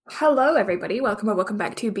Hello, everybody. Welcome or welcome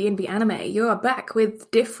back to B&B Anime. You are back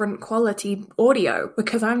with different quality audio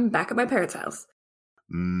because I'm back at my parents' house.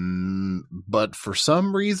 But for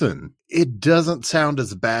some reason, it doesn't sound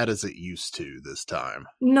as bad as it used to this time.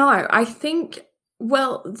 No, I think,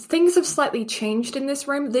 things have slightly changed in this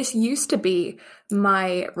room. This used to be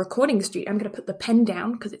my recording studio. I'm going to put the pen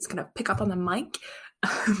down because it's going to pick up on the mic.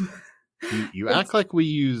 You act like we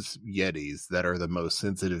use Yetis that are the most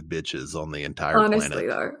sensitive bitches on the entire planet.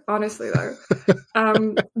 Honestly,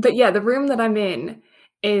 though. But yeah, the room that I'm in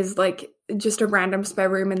is like just a random spare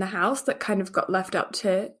room in the house that kind of got left up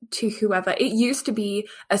to whoever. It used to be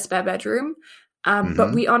a spare bedroom,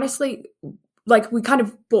 but we honestly, we kind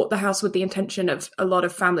of bought the house with the intention of a lot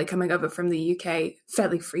of family coming over from the UK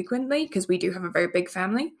fairly frequently because we do have a very big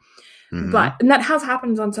family. And that has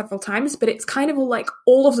happened on several times, but it's kind of like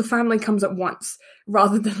all of the family comes at once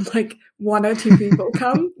rather than like one or two people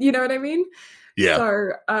come. You know what I mean? Yeah.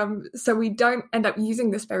 So we don't end up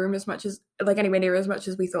using the spare room as much as anywhere near as much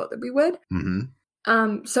as we thought that we would.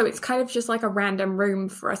 So it's kind of just like a random room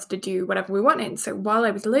for us to do whatever we want in. So while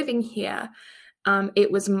I was living here,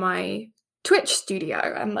 it was my Twitch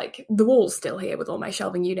studio, and like the wall's still here with all my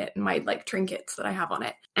shelving unit and my like trinkets that I have on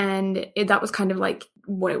it. And that was kind of like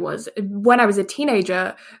what it was. When I was a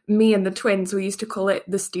teenager, me and the twins, we used to call it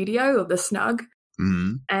the studio or the snug.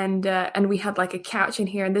 And we had like a couch in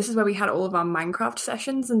here, and this is where we had all of our Minecraft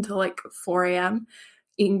sessions until like 4 a.m.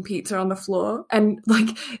 eating pizza on the floor. And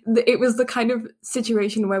like it was the kind of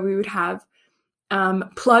situation where we would have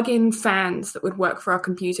plug-in fans that would work for our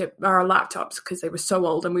computer or our laptops because they were so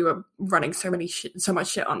old and we were running so much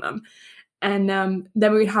shit on them. And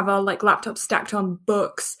then we would have our like laptops stacked on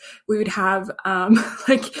books. We would have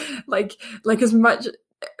like as much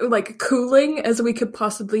like cooling as we could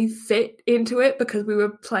possibly fit into it because we were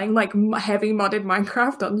playing like heavy modded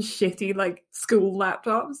Minecraft on shitty like school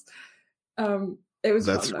laptops. It was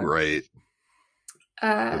that's fun, great.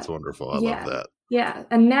 That's wonderful. I love that. Yeah,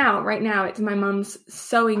 and right now, it's my mum's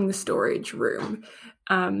sewing storage room.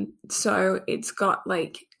 So it's got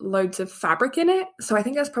like loads of fabric in it. So I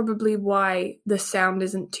think that's probably why the sound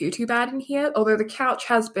isn't too bad in here. Although the couch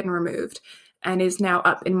has been removed and is now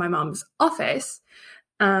up in my mum's office.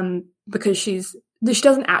 Because she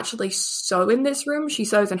doesn't actually sew in this room. She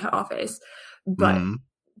sews in her office, but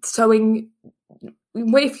sewing.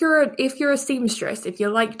 If you're a seamstress, if you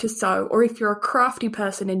like to sew, or if you're a crafty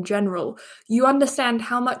person in general, you understand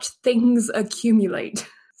how much things accumulate.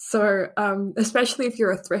 So, especially if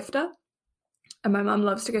you're a thrifter, and my mum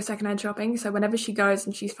loves to go secondhand shopping, so whenever she goes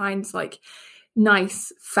and she finds like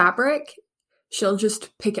nice fabric, she'll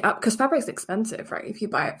just pick it up because fabric's expensive, right? If you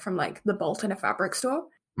buy it from like the Bolt in a fabric store.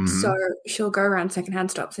 So she'll go around secondhand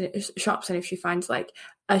shops, and if she finds like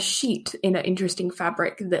a sheet in an interesting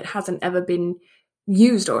fabric that hasn't ever been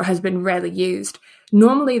used or has been rarely used,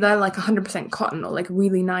 normally they're like 100% cotton or like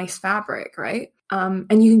really nice fabric, right?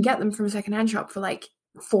 And you can get them from a secondhand shop for like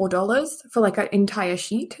 $4 for like an entire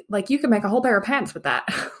sheet. Like you can make a whole pair of pants with that.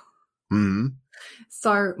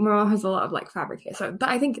 So my mom has a lot of like fabric here. So, but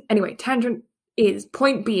I think anyway,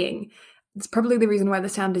 point being, it's probably the reason why the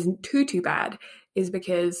sound isn't too bad is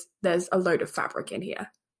because there's a load of fabric in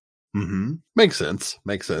here. Makes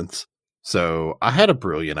sense. So I had a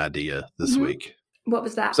brilliant idea this week. What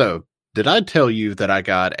was that? So, did I tell you that I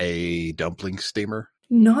got a dumpling steamer?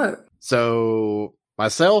 No. So,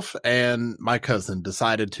 myself and my cousin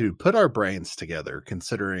decided to put our brains together,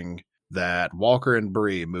 considering that Walker and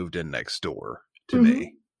Bree moved in next door to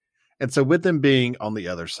me. And so, with them being on the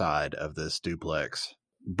other side of this duplex,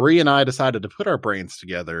 Bree and I decided to put our brains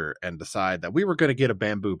together and decide that we were going to get a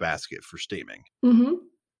bamboo basket for steaming.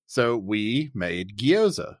 So, we made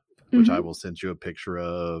gyoza, which I will send you a picture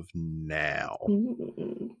of now.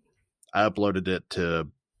 I uploaded it to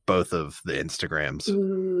both of the Instagrams.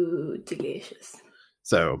 Ooh, delicious.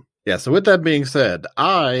 So, yeah. So with that being said,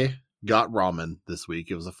 I got ramen this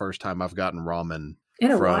week. It was the first time I've gotten ramen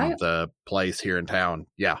from the place here in town.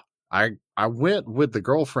 Yeah. I went with the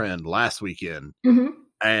girlfriend last weekend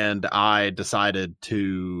and I decided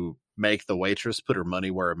to make the waitress put her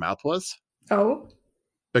money where her mouth was. Oh.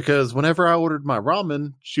 Because whenever I ordered my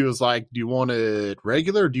ramen, she was like, do you want it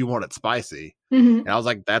regular or do you want it spicy? And I was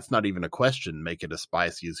like, that's not even a question. Make it as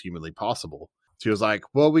spicy as humanly possible. She was like,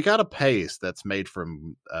 well, we got a paste that's made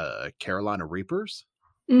from Carolina Reapers.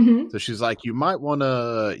 So she's like, you might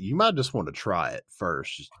just want to try it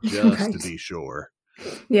first, just to be sure.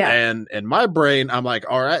 Yeah. And in my brain, I'm like,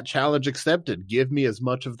 all right, challenge accepted. Give me as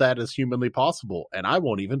much of that as humanly possible. And I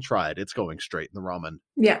won't even try it. It's going straight in the ramen.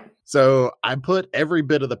 Yeah. So I put every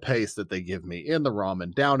bit of the paste that they give me in the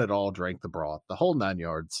ramen, down it all, drank the broth, the whole 9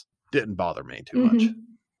 yards. Didn't bother me too much.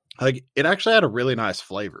 Like, it actually had a really nice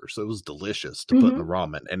flavor, so it was delicious to put in the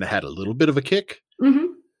ramen, and it had a little bit of a kick. Mm-hmm.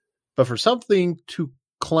 But for something to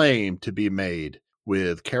claim to be made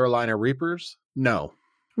with Carolina Reapers, no.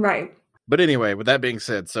 Right. But anyway, with that being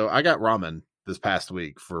said, so I got ramen this past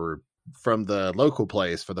week from the local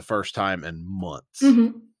place for the first time in months.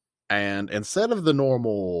 Mm-hmm. And instead of the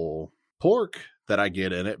normal pork that I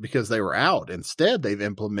get in it, because they were out, instead they've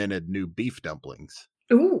implemented new beef dumplings.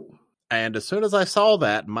 Ooh. And as soon as I saw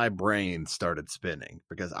that, my brain started spinning,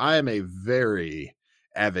 because I am a very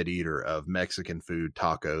avid eater of Mexican food,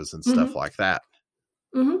 tacos, and stuff like that.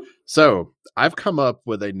 Mm-hmm. So I've come up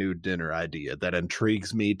with a new dinner idea that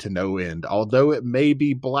intrigues me to no end. Although it may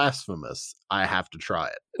be blasphemous, I have to try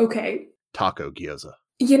it. Okay. Taco gyoza.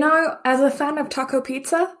 You know, as a fan of taco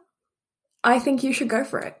pizza, I think you should go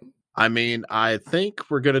for it. I mean, I think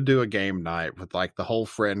we're going to do a game night with like the whole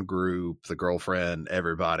friend group, the girlfriend,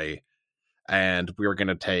 everybody. And we're going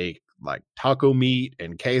to take like taco meat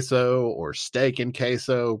and queso or steak and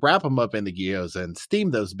queso, wrap them up in the gyoza and steam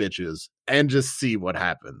those bitches and just see what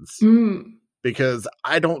happens. Because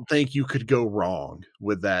I don't think you could go wrong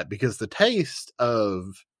with that, because the taste of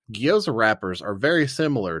gyoza wrappers are very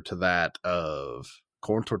similar to that of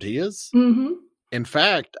corn tortillas. Mm-hmm. In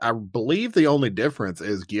fact, I believe the only difference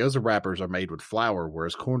is gyoza wrappers are made with flour,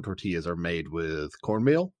 whereas corn tortillas are made with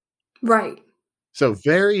cornmeal. Right. So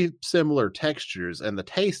very similar textures, and the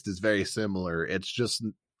taste is very similar. It's just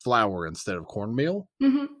flour instead of cornmeal.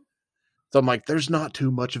 Mm-hmm. So I'm like, there's not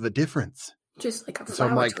too much of a difference. Just like a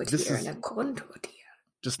flour tortilla this and a corn tortilla.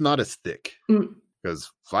 Just not as thick.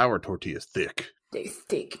 Because flour tortilla is thick. They're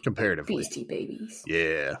thick. Comparatively. Beastie babies.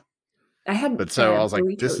 Yeah. I had But so I was like,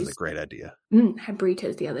 this is a great idea. Had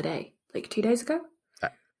burritos the other day. Like 2 days ago.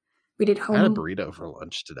 We did home. I had a burrito for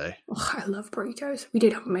lunch today. Oh, I love burritos. We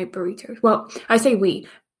did homemade burritos. Well, I say we.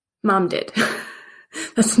 Mom did.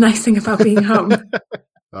 That's the nice thing about being home.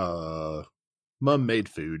 Mom made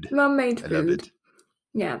food. Mom made food. I love it.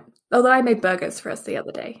 Yeah. Although I made burgers for us the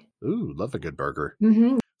other day. Ooh, love a good burger.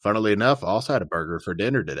 Mm-hmm. Funnily enough, I also had a burger for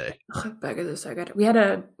dinner today. Oh, burgers are so good. Me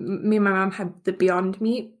and my mom had the Beyond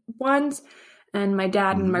Meat ones, and my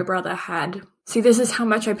dad and my brother had... See, this is how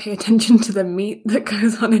much I pay attention to the meat that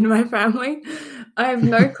goes on in my family. I have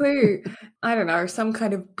no clue. I don't know, some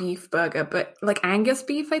kind of beef burger, but like Angus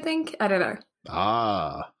beef, I think? I don't know.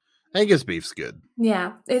 Ah, Angus beef's good.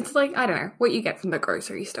 Yeah, it's like, I don't know, what you get from the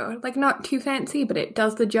grocery store. Like, not too fancy, but it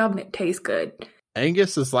does the job and it tastes good.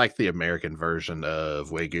 Angus is like the American version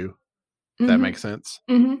of Wagyu. That makes sense?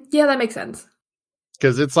 Mm-hmm. Yeah, that makes sense.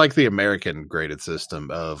 Because it's like the American graded system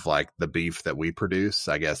of like the beef that we produce,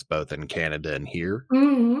 I guess, both in Canada and here.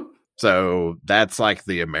 Mm-hmm. So that's like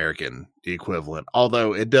the American equivalent,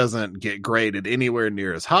 although it doesn't get graded anywhere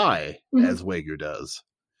near as high as Wagyu does.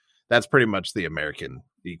 That's pretty much the American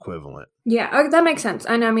equivalent. Yeah, that makes sense.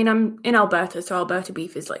 And I mean, I'm in Alberta, so Alberta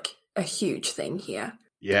beef is like a huge thing here.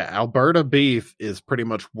 Yeah, Alberta beef is pretty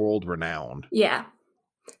much world renowned. Yeah.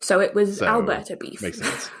 So it was Alberta beef. Makes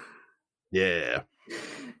sense. Yeah.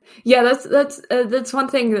 Yeah, that's one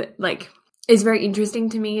thing that like is very interesting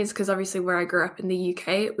to me, is because obviously where I grew up in the UK,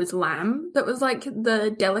 it was lamb that was like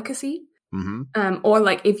the delicacy. Mm-hmm. Or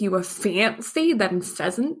like if you were fancy, then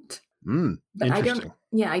pheasant. But interesting.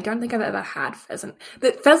 I don't think I've ever had pheasant.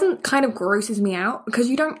 The pheasant kind of grosses me out because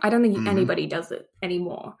I don't think anybody does it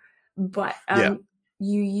anymore. But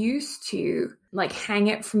you used to like hang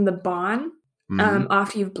it from the barn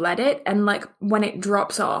after you've bled it, and like when it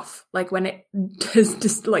drops off, like when it has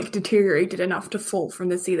just like deteriorated enough to fall from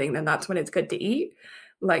the ceiling, then that's when it's good to eat.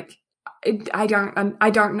 Like I don't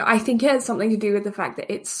know. I think it has something to do with the fact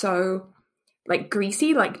that it's so like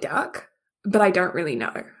greasy, like duck, but I don't really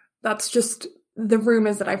know. That's just the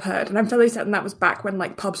rumors that I've heard, and I'm fairly certain that was back when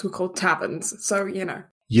like pubs were called taverns. So you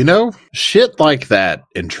know, shit like that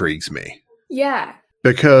intrigues me. Yeah,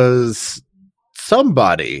 because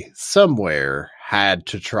somebody somewhere had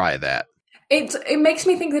to try that. It makes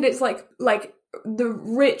me think that it's like the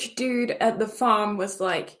rich dude at the farm was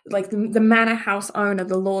like the manor house owner,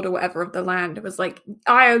 the lord or whatever of the land, was like,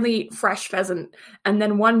 I only eat fresh pheasant, and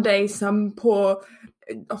then one day some poor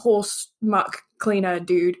horse muck cleaner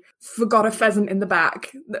dude forgot a pheasant in the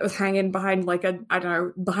back that was hanging behind like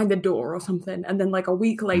behind the door or something, and then like a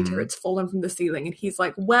week later it's fallen from the ceiling, and he's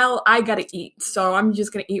like, well, I gotta eat, so I'm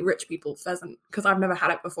just gonna eat rich people's pheasant because I've never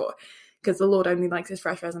had it before. because the Lord only likes his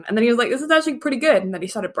fresh pheasant. And then he was like, this is actually pretty good. And then he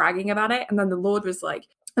started bragging about it. And then the Lord was like,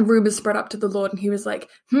 and rumors spread up to the Lord, and he was like,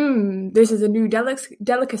 this is a new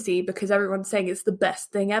delicacy because everyone's saying it's the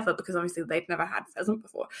best thing ever, because obviously they'd never had pheasant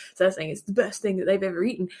before. So they're saying it's the best thing that they've ever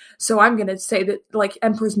eaten. So I'm going to say that, like,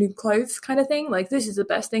 Emperor's New Clothes kind of thing, like, this is the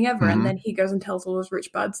best thing ever. And then he goes and tells all his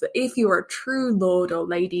rich buds that if you are a true lord or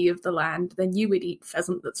lady of the land, then you would eat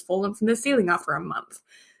pheasant that's fallen from the ceiling after a month.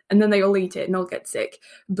 And then they all eat it and all get sick.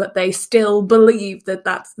 But they still believe that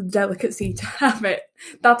that's the delicacy to have it.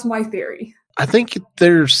 That's my theory. I think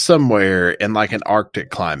there's somewhere in like an Arctic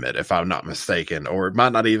climate, if I'm not mistaken, or it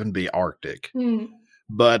might not even be Arctic.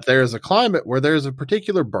 But there's a climate where there's a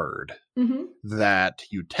particular bird that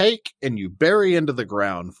you take and you bury into the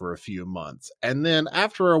ground for a few months. And then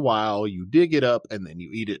after a while, you dig it up and then you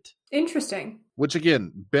eat it. Interesting. Which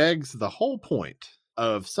again begs the whole point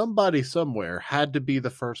of somebody somewhere had to be the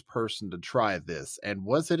first person to try this. And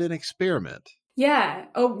was it an experiment? Yeah.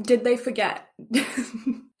 Oh, did they forget?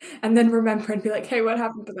 And then remember and be like, hey, what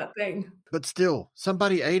happened to that thing? But still,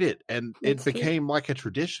 somebody ate it and That's it became like a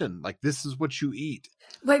tradition. Like, this is what you eat.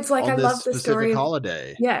 But it's like, I love the story.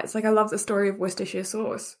 Holiday. Yeah, it's like, I love the story of Worcestershire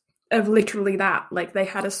sauce. Of literally that. Like, they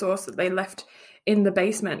had a sauce that they left in the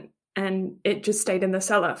basement and it just stayed in the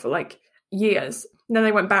cellar for like years. And then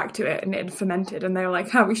they went back to it and it had fermented and they were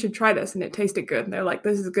like, oh, we should try this. And it tasted good. And they were like,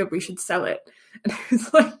 this is good, we should sell it. And it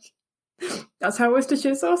was like, that's how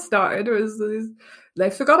Worcestershire sauce started. They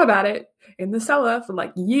forgot about it in the cellar for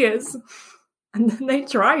like years, and then they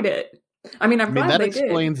tried it. I mean, I'm glad they did. That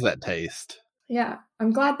explains that taste. Yeah,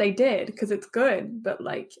 I'm glad they did because it's good. But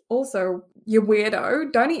like, also, you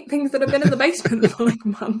weirdo, don't eat things that have been in the basement for like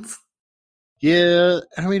months. Yeah,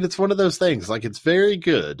 I mean, it's one of those things. Like, it's very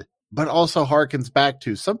good, but also harkens back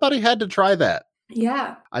to somebody had to try that.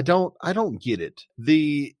 Yeah, I don't get it.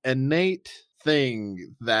 The innate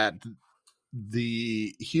thing that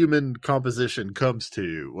the human composition comes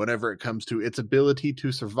to whenever it comes to its ability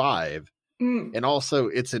to survive and also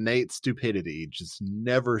its innate stupidity just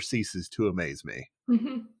never ceases to amaze me.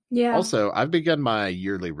 Yeah. Also, I've begun my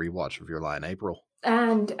yearly rewatch of Your Lie in April.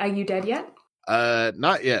 And are you dead yet?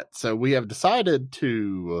 Not yet. So we have decided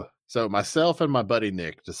so myself and my buddy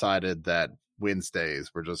Nick decided that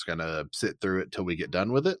Wednesdays we're just gonna sit through it till we get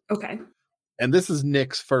done with it. Okay. And this is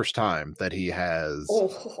Nick's first time that he has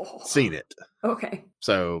seen it. Okay.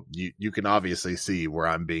 So you can obviously see where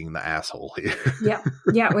I'm being the asshole here. Yeah.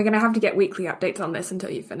 We're going to have to get weekly updates on this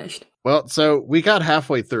until you've finished. Well, so we got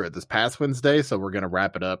halfway through it this past Wednesday, so we're going to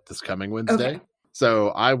wrap it up this coming Wednesday. Okay. So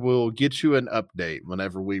I will get you an update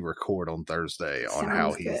whenever we record on Thursday on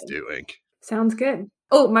how he's doing. Sounds good.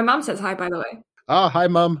 Oh, my mom says hi, by the way. Oh, hi,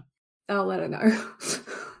 Mom. I'll let her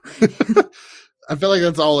know. I feel like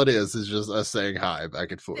that's all it is just us saying hi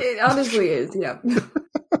back and forth. It honestly is, yeah.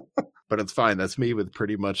 But it's fine. That's me with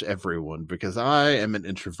pretty much everyone because I am an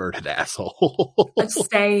introverted asshole.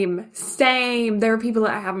 Same. There are people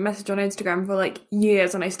that I haven't messaged on Instagram for like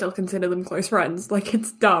years and I still consider them close friends. Like,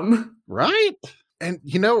 it's dumb. Right? And,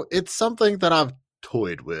 it's something that I've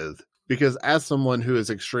toyed with. Because as someone who is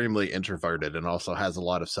extremely introverted and also has a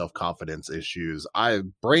lot of self-confidence issues, I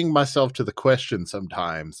bring myself to the question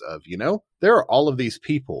sometimes of, there are all of these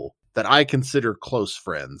people that I consider close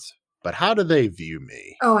friends, but how do they view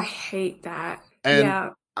me? Oh, I hate that. And yeah.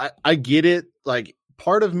 I get it. Like,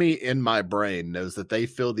 part of me in my brain knows that they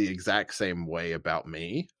feel the exact same way about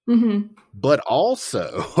me. But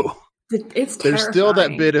also, it's terrifying. There's still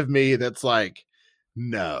that bit of me that's like,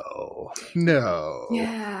 no.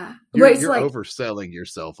 Yeah. You're overselling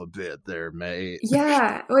yourself a bit there, mate.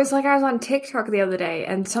 Yeah. Well, it's like I was on TikTok the other day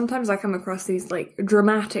and sometimes I come across these like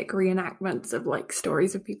dramatic reenactments of like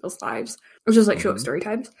stories of people's lives, which is like short story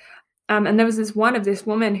times. And there was this one of this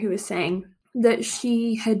woman who was saying that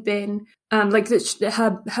she had been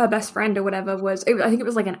her best friend or whatever was, I think it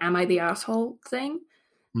was like an Am I the Asshole thing.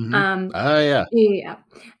 Yeah. Yeah.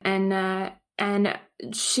 And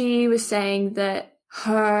she was saying that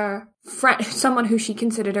her friend, someone who she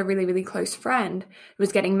considered a really, really close friend,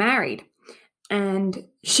 was getting married. And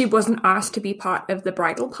she wasn't asked to be part of the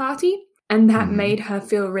bridal party. And that made her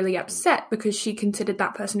feel really upset because she considered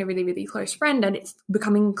that person a really, really close friend. And it's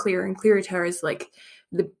becoming clearer and clearer to her as like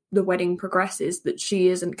the wedding progresses that she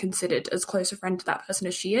isn't considered as close a friend to that person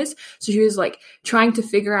as she is. So she was like trying to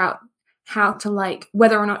figure out how to like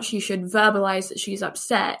whether or not she should verbalize that she's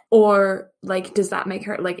upset, or like does that make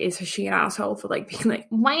her like, is she an asshole for like being like,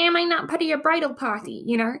 why am I not part of your bridal party,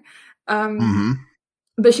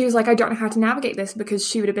 But she was like, I don't know how to navigate this because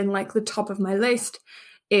she would have been like the top of my list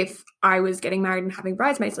if I was getting married and having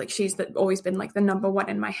bridesmaids, like she's always been like the number one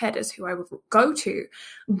in my head as who I would go to.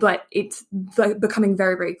 But it's becoming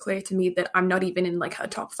very, very clear to me that I'm not even in like her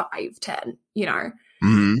top 5, 10, you know?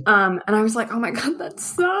 And I was like, oh my God, that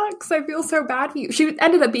sucks. I feel so bad for you. She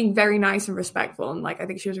ended up being very nice and respectful. And like, I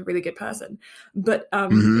think she was a really good person. But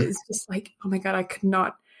it's just like, oh my God, I could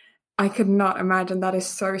not imagine. That is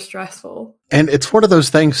so stressful. And it's one of those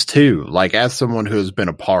things too, like as someone who has been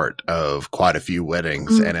a part of quite a few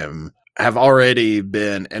weddings and have already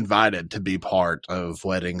been invited to be part of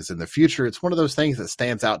weddings in the future, it's one of those things that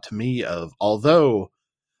stands out to me of, although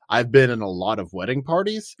I've been in a lot of wedding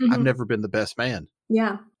parties, I've never been the best man.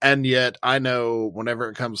 Yeah. And yet I know whenever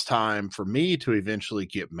it comes time for me to eventually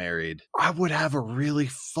get married, I would have a really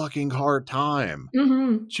fucking hard time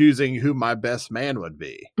choosing who my best man would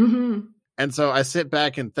be. And so I sit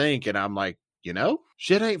back and think, and I'm like, you know,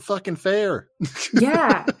 shit ain't fucking fair.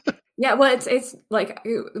 Yeah. Yeah. Well, it's like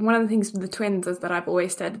one of the things with the twins is that I've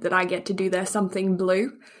always said that I get to do their something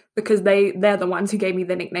blue because they're the ones who gave me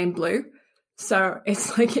the nickname Blue. So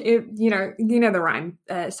it's like, you know the rhyme,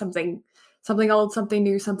 something old, something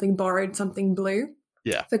new, something borrowed, something blue.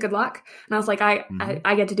 Yeah. For good luck. And I was like,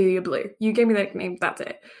 I get to do your Blue. You gave me the nickname, that's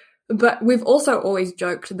it. But we've also always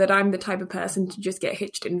joked that I'm the type of person to just get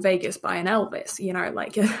hitched in Vegas by an Elvis, you know,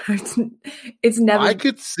 like it's never. I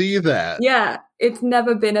could see that. Yeah. It's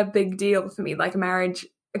never been a big deal for me, like marriage,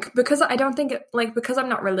 because I don't think because I'm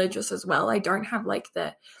not religious as well. I don't have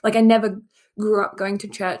I never grew up going to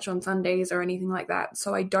church on Sundays or anything like that.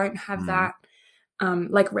 So I don't have that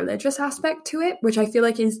religious aspect to it, which I feel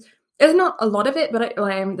like there's not a lot of it, but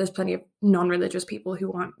there's plenty of non-religious people who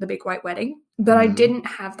want the big white wedding. But I didn't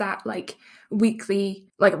have that like weekly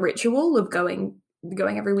like ritual of going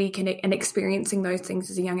every week and experiencing those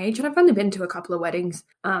things as a young age. And I've only been to a couple of weddings,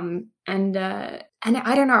 and I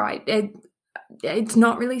don't know, it's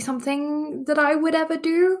not really something that I would ever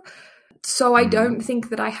do. So I don't think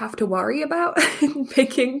that I have to worry about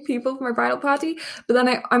picking people for my bridal party. But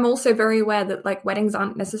then I'm also very aware that like weddings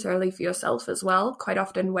aren't necessarily for yourself as well. Quite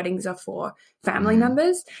often weddings are for family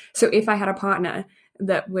members. So if I had a partner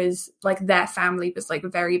that was like their family was like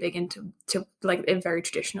very big into like very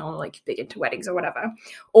traditional, like big into weddings or whatever,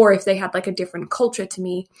 or if they had like a different culture to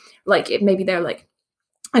me, like maybe they're like,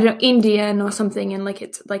 I don't know, Indian or something, and like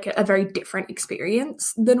it's like a very different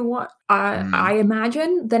experience than what I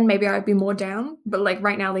imagine, then maybe I'd be more down. But like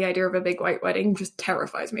right now, the idea of a big white wedding just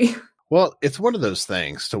terrifies me. Well, it's one of those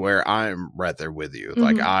things to where I'm right there with you.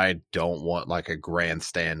 Like I don't want like a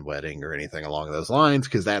grandstand wedding or anything along those lines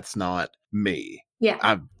because that's not me. Yeah.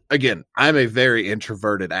 I'm a very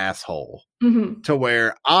introverted asshole to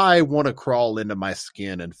where I want to crawl into my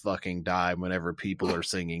skin and fucking die whenever people are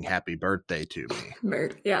singing happy birthday to me.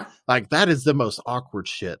 Yeah. Like that is the most awkward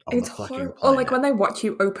shit on the fucking planet. Or like when they watch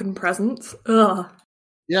you open presents. Ugh.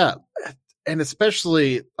 Yeah. And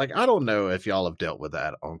especially like, I don't know if y'all have dealt with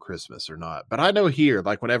that on Christmas or not, but I know here,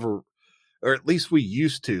 like whenever, or at least we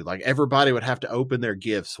used to, like everybody would have to open their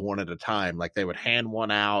gifts one at a time. Like they would hand one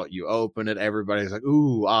out, you open it, everybody's like,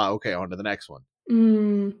 ooh, okay, on to the next one.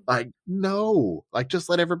 Like, no, like just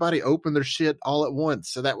let everybody open their shit all at once.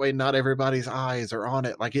 So that way not everybody's eyes are on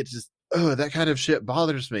it. Like it just, that kind of shit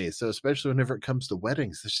bothers me. So especially whenever it comes to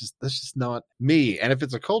weddings, that's just not me. And if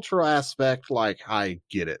it's a cultural aspect, like I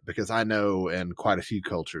get it because I know in quite a few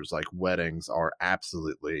cultures, like weddings are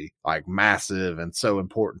absolutely like massive and so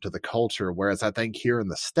important to the culture. Whereas I think here in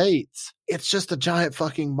the States, it's just a giant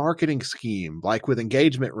fucking marketing scheme, like with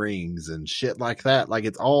engagement rings and shit like that. Like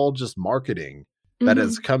it's all just marketing that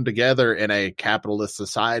has come together in a capitalist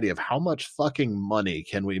society of how much fucking money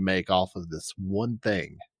can we make off of this one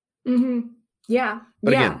thing. Yeah.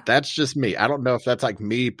 But again, that's just me. I don't know if that's like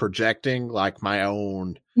me projecting like my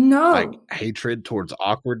own like hatred towards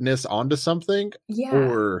awkwardness onto something. Yeah.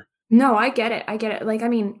 Or no, I get it. Like, I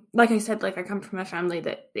mean, like I said, like I come from a family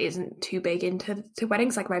that isn't too big into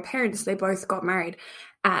weddings. Like my parents, they both got married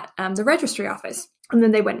at the registry office. And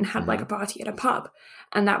then they went and had like a party at a pub.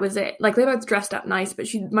 And that was it. Like they both dressed up nice, but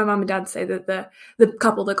my mom and dad say that the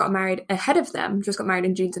couple that got married ahead of them just got married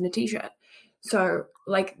in jeans and a t-shirt. So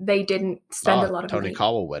like they didn't spend a lot of Tony money.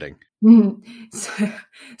 Cowell wedding.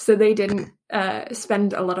 So they didn't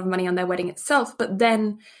spend a lot of money on their wedding itself, but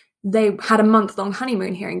then they had a month-long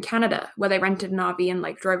honeymoon here in Canada where they rented an RV and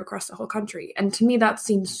like drove across the whole country. And to me, that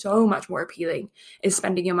seems so much more appealing, is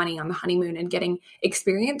spending your money on the honeymoon and getting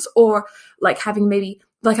experience, or like having maybe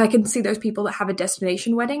like I can see those people that have a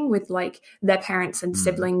destination wedding with like their parents and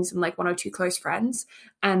siblings and like one or two close friends,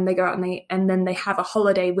 and they go out and then they have a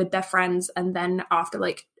holiday with their friends, and then after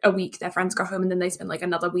like a week their friends go home and then they spend like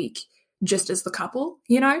another week just as the couple,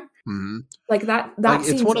 you know? Mm-hmm. Like that Like,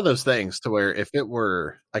 seems it's one of those things to where if it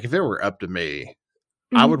were up to me,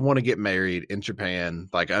 I would want to get married in Japan,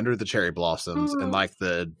 like under the cherry blossoms in like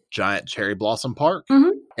the giant cherry blossom park. Mm-hmm.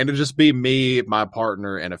 And it'd just be me, my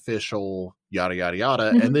partner, and official, yada, yada,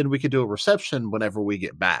 yada. Mm-hmm. And then we could do a reception whenever we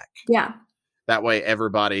get back. Yeah. That way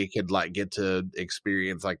everybody could like get to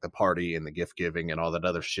experience like the party and the gift giving and all that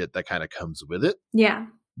other shit that kind of comes with it. Yeah.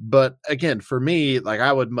 But again, for me, like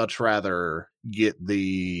I would much rather get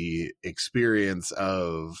the experience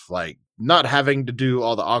of like not having to do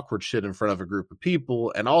all the awkward shit in front of a group of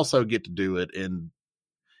people, and also get to do it in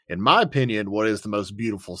my opinion, what is the most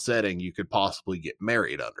beautiful setting you could possibly get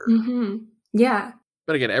married under. Mm-hmm. Yeah.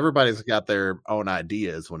 But again, everybody's got their own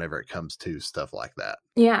ideas whenever it comes to stuff like that.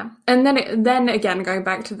 Yeah. And then again, going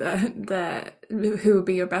back to the who would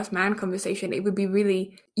be your best man conversation, it would be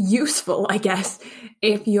really useful, I guess,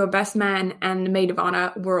 if your best man and maid of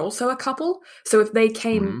honor were also a couple. So if they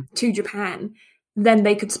came to Japan, then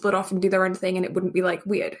they could split off and do their own thing and it wouldn't be like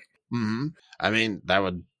weird. Mm-hmm. I mean, that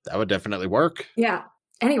would definitely work. Yeah.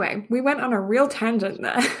 Anyway, we went on a real tangent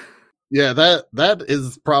there. Yeah, that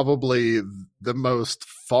is probably the most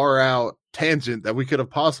far out tangent that we could have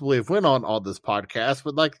possibly have went on this podcast,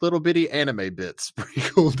 with like little bitty anime bits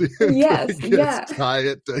sprinkled in. Yes, yeah. Tie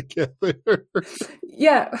it together.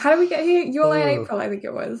 Yeah, how did we get here? Your Late April, I think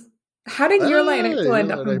it was. How did Your Late April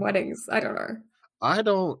end up in weddings? I don't know. I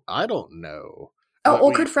don't know. Oh,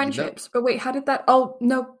 awkward friendships. But wait, how did that? Oh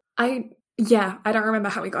no, I don't remember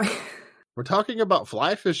how we got here. We're talking about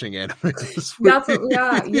fly fishing anime this week. That's what we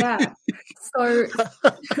are, yeah.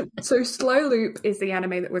 So Slow Loop is the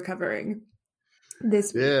anime that we're covering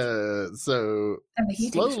this week. Yeah, so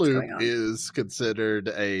Slow Loop is considered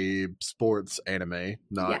a sports anime.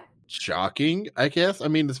 Not shocking, I guess. I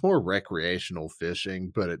mean, it's more recreational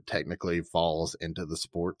fishing, but it technically falls into the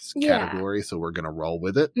sports category, so we're going to roll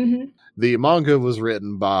with it. Mm-hmm. The manga was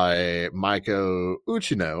written by Maiko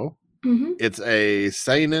Uchino. Mm-hmm. It's a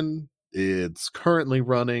seinen. It's currently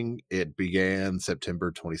running. It began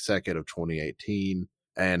September 22nd of 2018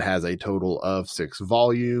 and has a total of 6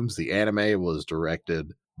 volumes. The anime was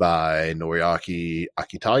directed by Noriaki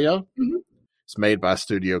Akitaya. Mm-hmm. It's made by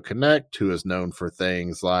Studio Connect, who is known for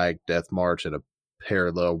things like Death March and a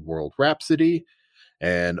Parallel World Rhapsody,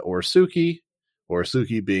 and Oresuki.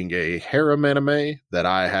 Oresuki being a harem anime that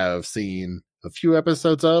I have seen a few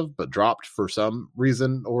episodes of, but dropped for some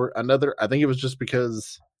reason or another. I think it was just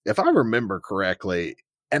because, if I remember correctly,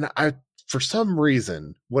 and for some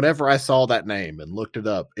reason, whenever I saw that name and looked it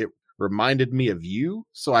up, it reminded me of you.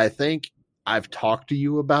 So I think I've talked to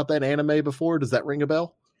you about that anime before. Does that ring a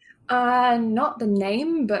bell? Not the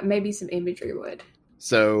name, but maybe some imagery would.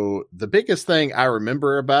 So the biggest thing I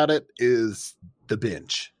remember about it is the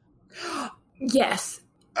bench. Yes.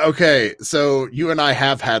 Okay, so you and I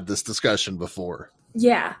have had this discussion before.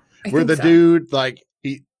 Yeah. Where the dude,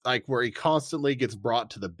 where he constantly gets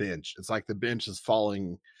brought to the bench. It's like the bench is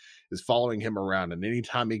following him around, and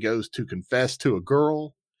anytime he goes to confess to a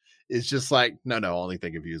girl, it's just like, no, only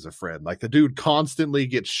think of you as a friend. Like, the dude constantly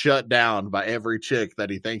gets shut down by every chick that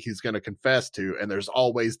he thinks he's going to confess to, and there's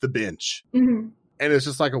always the bench. Mm-hmm. And it's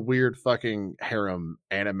just like a weird fucking harem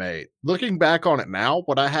anime. Looking back on it now,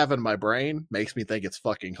 what I have in my brain makes me think it's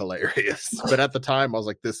fucking hilarious. But at the time, I was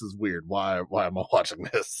like, this is weird. Why am I watching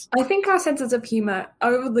this? I think our senses of humor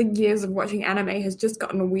over the years of watching anime has just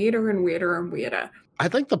gotten weirder and weirder and weirder. I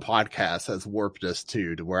think the podcast has warped us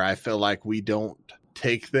too, to where I feel like we don't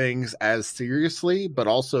take things as seriously, but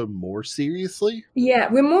also more seriously. Yeah,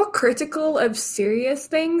 we're more critical of serious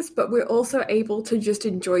things, but we're also able to just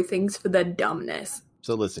enjoy things for their dumbness.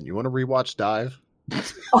 So listen, you want to rewatch Dive?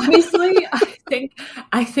 Honestly,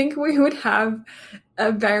 I think we would have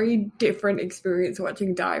a very different experience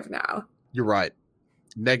watching Dive now. You're right.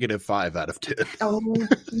 -5 out of 10. Oh,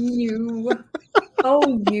 you.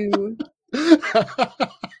 Oh, you.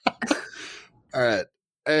 All right.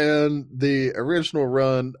 And the original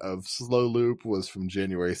run of Slow Loop was from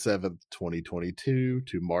January 7th, 2022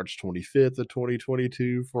 to March 25th of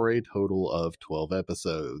 2022 for a total of 12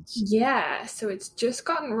 episodes. Yeah, so it's just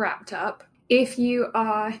gotten wrapped up. If you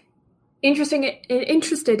are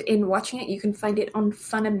interested in watching it, you can find it on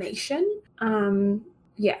Funimation.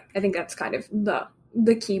 Yeah, I think that's kind of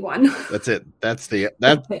the key one. That's it. That's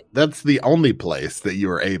the only place that you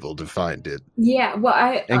are able to find it. Yeah,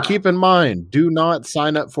 well, and keep in mind, do not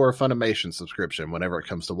sign up for a Funimation subscription whenever it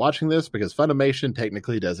comes to watching this, because Funimation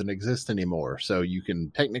technically doesn't exist anymore, so you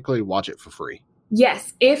can technically watch it for free.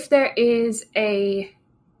 Yes, if there's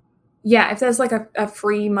like a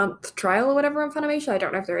free month trial or whatever on Funimation, I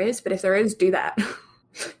don't know if there is, but if there is, do that.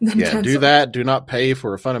 then Yeah, do cancel. that. Do not pay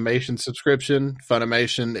for a Funimation subscription.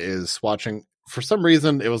 Funimation is swatching. For some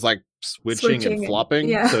reason, it was like switching and flopping.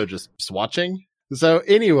 Yeah. So just swatching. So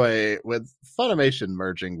anyway, with Funimation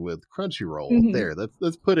merging with Crunchyroll, there,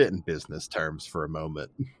 let's put it in business terms for a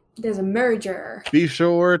moment. There's a merger. Be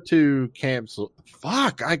sure to cancel.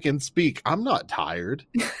 Fuck, I can speak. I'm not tired.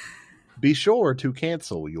 Be sure to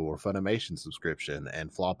cancel your Funimation subscription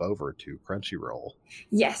and flop over to Crunchyroll.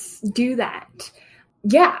 Yes, do that.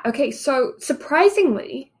 Yeah, okay, so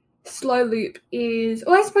surprisingly, Slow Loop is,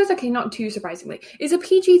 well, I suppose, okay, not too surprisingly, is a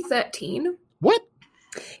PG-13. What?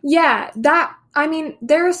 Yeah, I mean,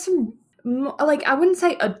 there are some, like, I wouldn't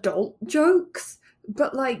say adult jokes,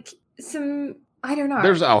 but, like, some, I don't know.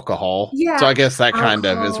 There's alcohol. Yeah. So I guess that kind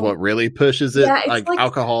of is what really pushes it. Yeah, like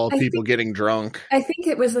alcohol, people getting drunk. I think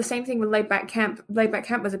it was the same thing with Laid Back Camp. Laid Back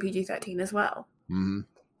Camp was a PG-13 as well. Mm-hmm.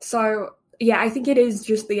 So, yeah, I think it is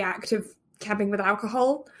just the act of camping with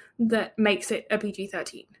alcohol that makes it a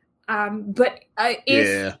PG-13. But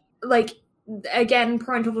if, like, again,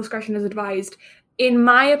 parental discretion is advised, in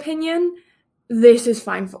my opinion, this is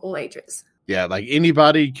fine for all ages. Yeah, like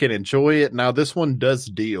anybody can enjoy it. Now, this one does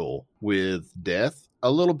deal with death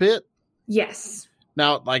a little bit. Yes.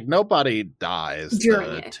 Now, like, nobody dies.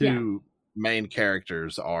 During the two main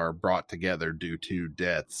characters are brought together due to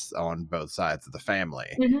deaths on both sides of the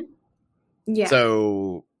family. Mm-hmm. Yeah.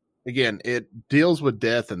 So, again, it deals with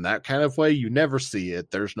death in that kind of way. You never see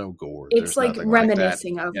it. There's no gore. It's like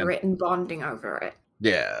reminiscing over it and bonding over it.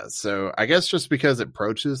 Yeah, so I guess just because it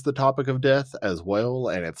approaches the topic of death as well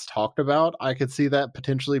and it's talked about, I could see that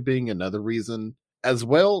potentially being another reason as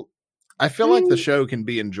well. I feel like the show can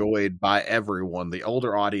be enjoyed by everyone. The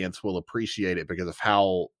older audience will appreciate it because of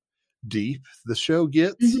how deep the show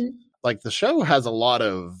gets. Mm-hmm. Like, the show has a lot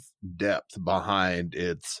of depth behind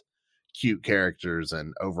its cute characters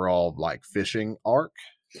and overall, like, fishing arc.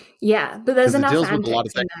 Yeah, but there's enough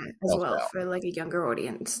antics in there as well for, like, a younger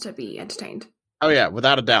audience to be entertained. Oh, yeah,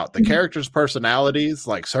 without a doubt. The characters' personalities,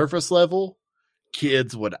 like surface level,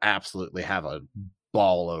 kids would absolutely have a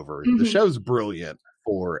ball over. The show's brilliant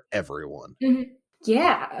for everyone.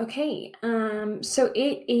 Yeah, okay. So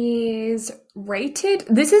it is rated.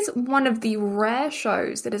 This is one of the rare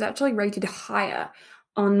shows that is actually rated higher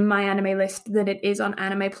on My Anime List than it is on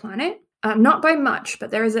Anime Planet. Not by much, but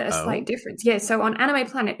there is a slight difference. Yeah, so on Anime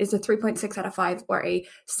Planet is a 3.6 out of 5 or a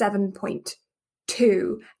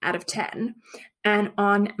 7.2 out of 10. And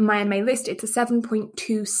on My Anime List, it's a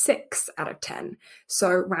 7.26 out of 10. So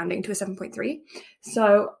rounding to a 7.3.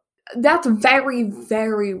 So that's very,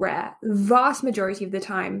 very rare. The vast majority of the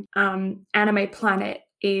time, Anime Planet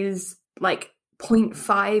is like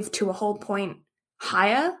 0.5 to a whole point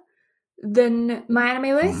higher than My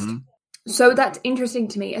Anime List. So that's interesting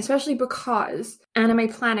to me, especially because Anime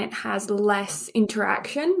Planet has less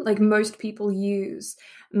interaction. Like, most people use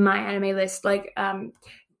My Anime List. Like, a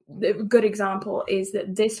good example is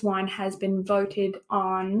that this one has been voted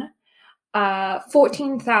on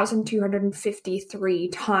 14,253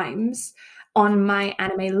 times on My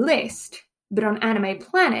Anime List, but on Anime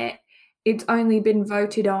Planet, it's only been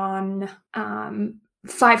voted on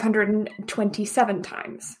 527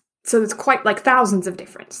 times. So there's quite, like, thousands of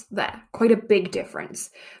difference there. Quite a big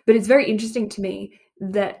difference. But it's very interesting to me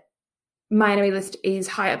that My Anime List is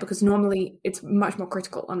higher because normally it's much more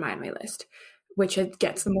critical on My Anime List, which it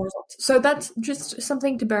gets the more results. So that's just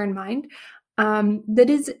something to bear in mind that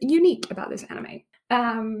is unique about this anime.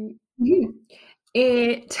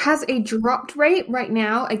 It has a dropped rate right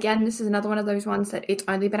now. Again, this is another one of those ones that it's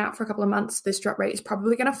only been out for a couple of months. This drop rate is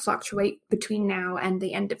probably going to fluctuate between now and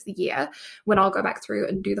the end of the year, when I'll go back through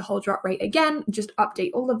and do the whole drop rate again, just update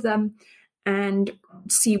all of them and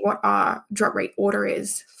see what our drop rate order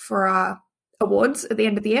is for our awards at the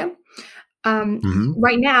end of the year.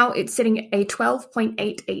 Right now, it's sitting at a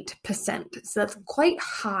 12.88%. So that's quite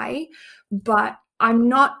high, but I'm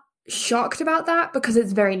not shocked about that because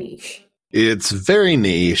it's very niche. It's very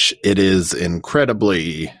niche. It is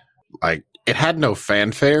incredibly, like, it had no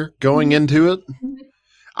fanfare going into it.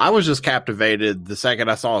 I was just captivated the second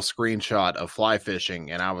I saw a screenshot of fly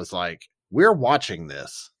fishing, and I was like, we're watching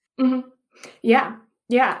this. Yeah.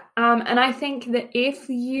 And I think that if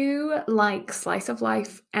you like slice of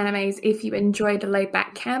life animes, if you enjoyed Laid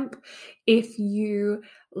Back Camp, if you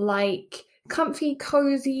like comfy,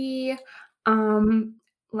 cozy,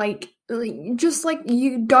 just like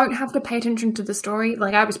you don't have to pay attention to the story.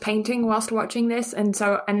 Like, I was painting whilst watching this, and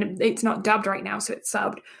it's not dubbed right now, so it's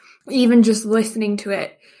subbed. Even just listening to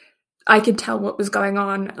it, I could tell what was going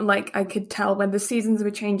on. Like, I could tell when the seasons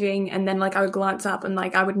were changing, and then, like, I would glance up and,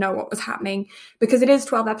 like, I would know what was happening, because it is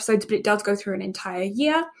 12 episodes, but it does go through an entire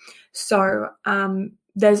year. So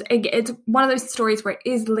it's one of those stories where it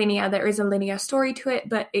is linear. There is a linear story to it,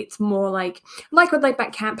 but it's more like with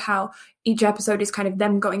Laid-Back Camp, how each episode is kind of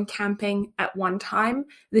them going camping at one time.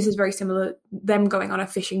 This is very similar, them going on a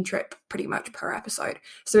fishing trip pretty much per episode.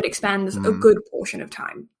 So it expands a good portion of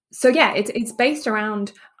time. So yeah, it's based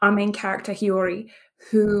around our main character, Hiyori,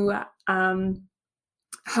 who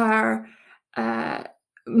her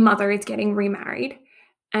mother is getting remarried.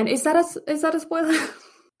 And is that a spoiler?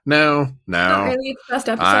 No. Not really. First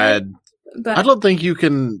episode. I don't think you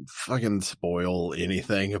can fucking spoil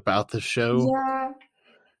anything about the show.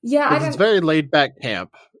 Yeah. It's very laid back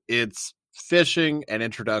camp. It's fishing and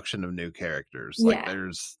introduction of new characters. Like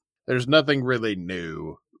there's nothing really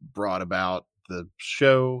new brought about the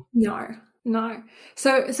show. No.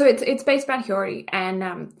 So it's based around Hiyori,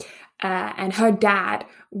 and her dad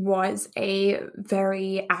was a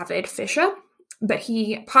very avid fisher. But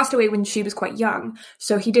he passed away when she was quite young,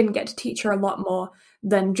 so he didn't get to teach her a lot more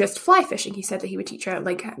than just fly fishing. He said that he would teach her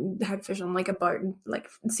like how to fish on like a boat, like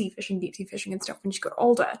sea fishing, deep sea fishing and stuff when she got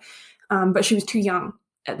older. But she was too young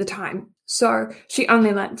at the time, so she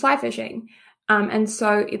only learned fly fishing. And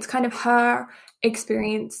so it's kind of her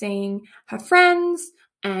experiencing her friends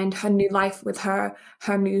and her new life with her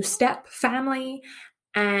new step family,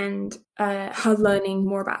 and her learning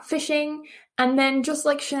more about fishing. And then just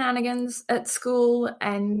like shenanigans at school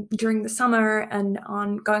and during the summer and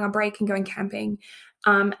going on break and going camping.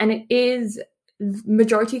 And it is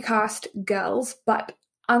majority cast girls, but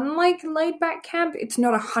unlike Laid-Back Camp, it's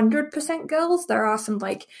not 100% girls. There are some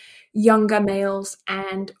like younger males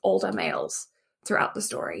and older males throughout the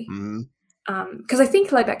story. Because I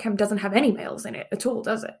think Laid-Back Camp doesn't have any males in it at all,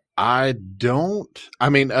 does it? I don't. I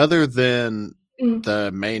mean, other than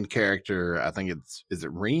the main character, I think is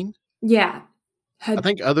it Reen? Yeah. I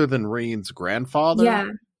think other than Reen's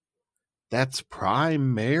grandfather, that's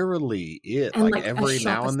primarily it. And like every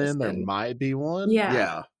now and then there might be one.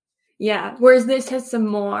 Yeah. Whereas this has some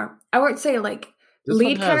more, I won't say like this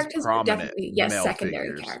lead characters, but definitely secondary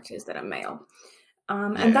figures. Characters that are male.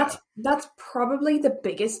 And that's probably the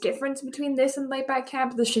biggest difference between this and Laid-Back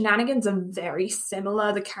Camp. The shenanigans are very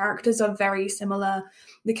similar. The characters are very similar.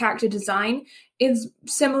 The character design is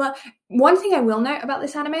similar. One thing I will note about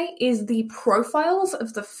this anime is the profiles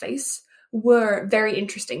of the face were very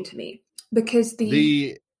interesting to me because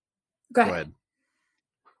Go ahead.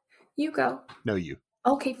 You go. No, you.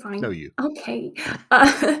 Okay, fine. No, you. Okay.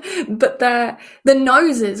 But the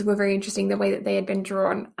noses were very interesting, the way that they had been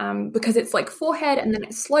drawn, because it's like forehead and then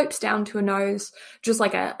it slopes down to a nose, just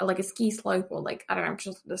like a ski slope, or like, I don't know,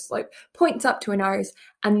 just the slope points up to a nose.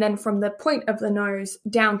 And then from the point of the nose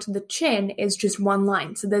down to the chin is just one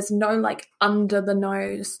line. So there's no like under the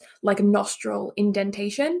nose, like a nostril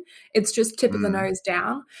indentation. It's just tip of the nose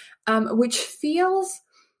down, which feels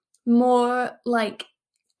more like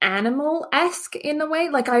animal-esque in a way.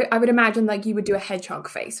 Like I would imagine like you would do a hedgehog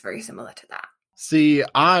face very similar to that. See,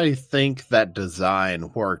 I think that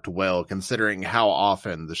design worked well considering how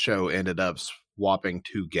often the show ended up swapping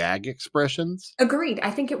to gag expressions. Agreed. I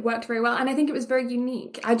think it worked very well, and I think it was very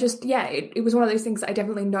unique. It was one of those things that I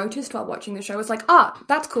definitely noticed while watching the show. It's like,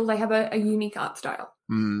 that's cool. They have a unique art style.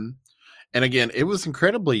 And again, it was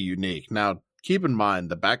incredibly unique. Now, keep in mind,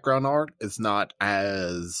 the background art is not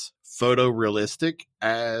as photorealistic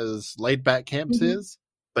as Laid-Back Camps is,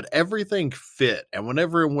 but everything fit. And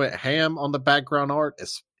whenever it went ham on the background art,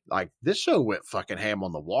 it's like this show went fucking ham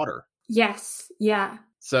on the water. Yes, yeah.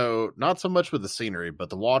 So not so much with the scenery, but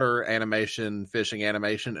the water animation, fishing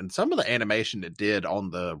animation, and some of the animation it did on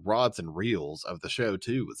the rods and reels of the show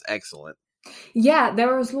too was excellent. Yeah,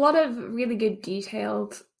 there was a lot of really good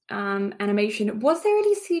detailed animation. Was there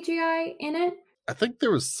any CGI in it? I think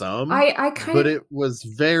there was some, but it was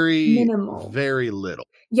very minimal, very little.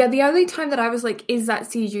 Yeah, the only time that I was like, is that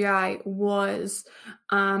CGI was,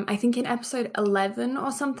 I think in episode 11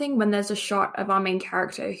 or something, when there's a shot of our main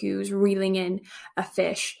character who's reeling in a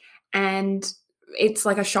fish, and it's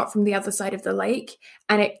like a shot from the other side of the lake,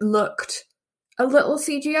 and it looked a little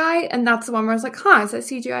CGI, and that's the one where I was like, is that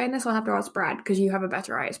CGI in this? I'll have to ask Brad, because you have a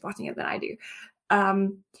better eye at spotting it than I do.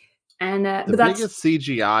 The biggest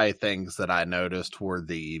CGI things that I noticed were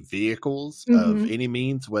the vehicles of any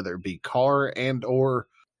means, whether it be car and or.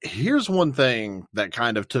 Here's one thing that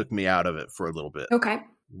kind of took me out of it for a little bit. Okay.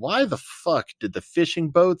 Why the fuck did the fishing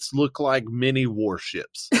boats look like mini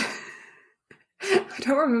warships? I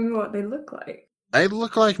don't remember what they look like. They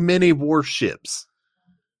look like mini warships.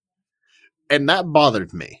 And that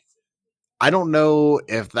bothered me. I don't know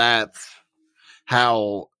if that's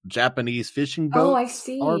how Japanese fishing boats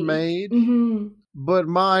are made. But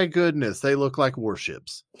my goodness, they look like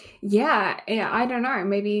warships. Yeah, I don't know.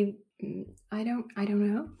 Maybe I don't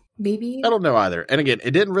know. Maybe. I don't know either. And again,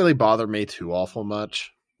 it didn't really bother me too awful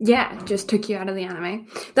much. Yeah, just took you out of the anime.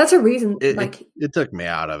 That's a reason. It took me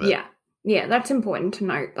out of it. Yeah, that's important to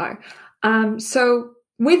note though. So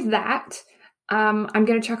with that, I'm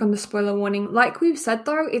going to check on the spoiler warning. Like we've said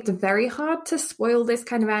though, it's very hard to spoil this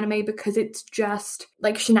kind of anime because it's just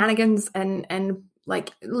like shenanigans and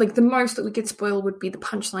like the most that we could spoil would be the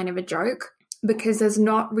punchline of a joke, because there's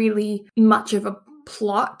not really much of a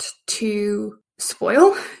plot to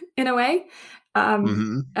spoil in a way.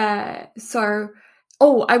 So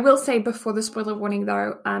I will say before the spoiler warning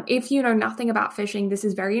though, if you know nothing about fishing, this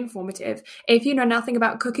is very informative. If you know nothing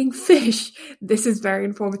about cooking fish, this is very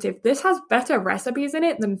informative. This has better recipes in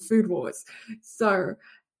it than Food Wars. So,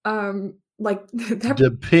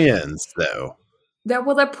 depends though.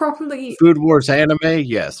 They're properly Food Wars anime,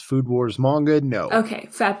 yes. Food Wars manga, no. Okay,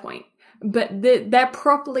 fair point. But they're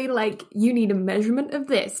properly like, you need a measurement of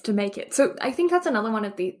this to make it. So I think that's another one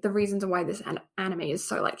of the reasons why this anime is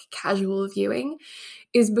so like casual viewing,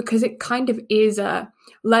 is because it kind of is a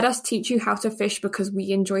let us teach you how to fish because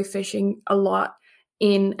we enjoy fishing a lot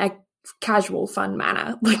in a casual, fun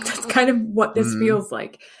manner. Like that's kind of what this feels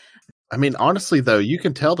like. I mean, honestly, though, you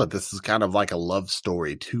can tell that this is kind of like a love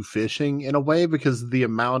story to fishing in a way because of the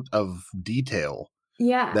amount of detail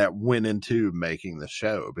that went into making the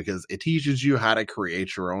show, because it teaches you how to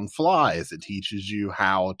create your own flies. It teaches you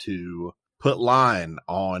how to put line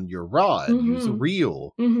on your rod, use a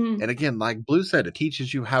reel. And again, like Blue said, it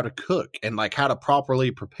teaches you how to cook and like how to properly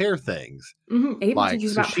prepare things. It even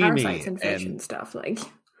teaches about parasites and fish and stuff. Like,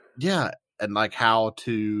 yeah, and like how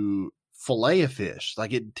to fillet a fish.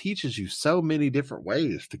 Like it teaches you so many different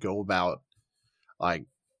ways to go about like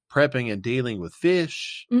prepping and dealing with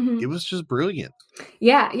fish. It was just brilliant.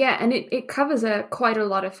 Yeah, and it covers quite a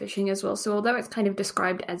lot of fishing as well. So although it's kind of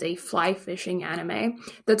described as a fly fishing anime,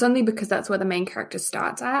 that's only because that's where the main character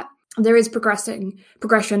starts at. There is progression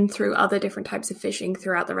through other different types of fishing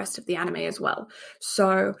throughout the rest of the anime as well.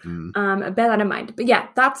 So bear that in mind. But yeah,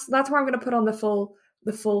 that's where I'm going to put on the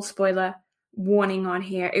full spoiler warning on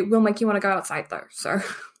here. It will make you want to go outside though, so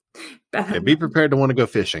be prepared to want to go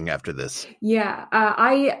fishing after this.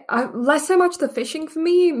 I less so much the fishing for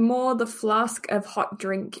me, more the flask of hot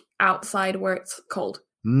drink outside where it's cold.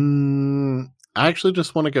 I actually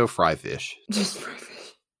just want to go fry fish. Just fry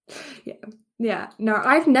fish. Yeah. No,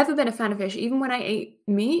 I've never been a fan of fish, even when I ate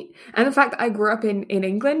meat. And the fact that I grew up in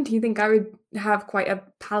England, you think I would have quite a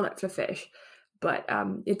palate for fish, but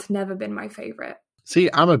it's never been my favorite. See,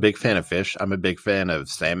 I'm a big fan of fish. I'm a big fan of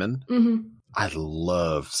salmon. I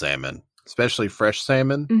love salmon, especially fresh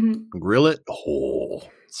salmon. Grill it. Oh,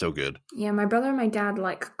 so good. Yeah, my brother and my dad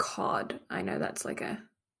like cod. I know that's like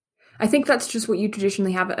I think that's just what you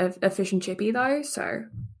traditionally have a fish and chippy though, so.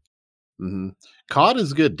 Cod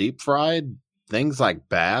is good deep fried. Things like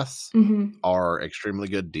bass are extremely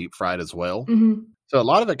good deep fried as well. So a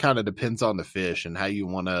lot of it kind of depends on the fish and how you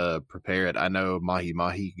want to prepare it. I know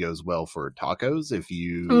mahi-mahi goes well for tacos if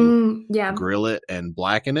you grill it and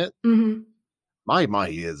blacken it.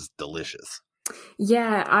 Mahi-mahi is delicious.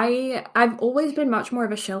 Yeah, I've always been much more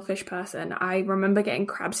of a shellfish person. I remember getting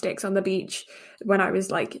crab sticks on the beach when I was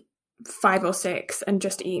like 5 or 6 and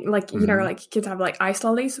just eating, like, you know, like kids have like ice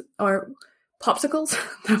lollies or popsicles.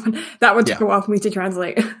 that one took a while for me to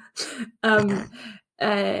translate.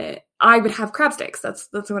 I would have crab sticks. That's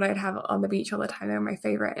what I'd have on the beach all the time. They're my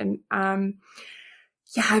favorite. And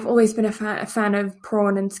I've always been a fan of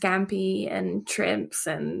prawn and scampi and shrimps,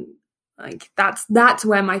 and like that's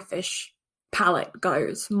where my fish palate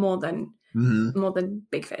goes more than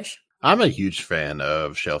big fish. I'm a huge fan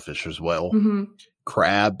of shellfish as well.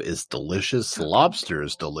 Crab is delicious. Lobster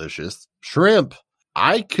is delicious. Shrimp.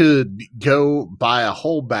 I could go buy a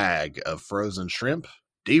whole bag of frozen shrimp,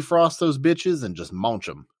 defrost those bitches, and just munch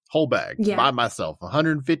them. Whole bag by myself.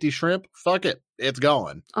 150 shrimp. Fuck it. It's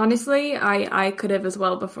gone. Honestly, I could have as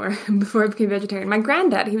well before I became vegetarian. My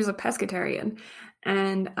granddad, he was a pescatarian,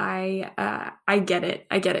 and I get it.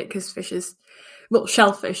 I get it because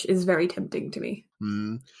shellfish is very tempting to me.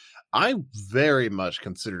 I very much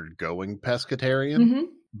considered going pescatarian,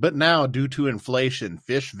 but now due to inflation,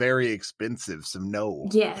 fish very expensive. So no.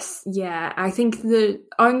 Yes, yeah. I think the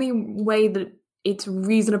only way that it's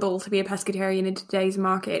reasonable to be a pescatarian in today's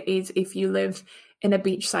market is if you live in a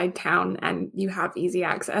beachside town and you have easy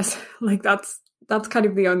access. Like that's kind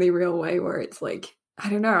of the only real way where it's like, I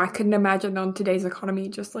don't know, I couldn't imagine on today's economy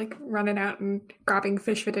just like running out and grabbing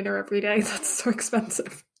fish for dinner every day. That's so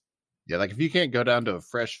expensive. Yeah, like if you can't go down to a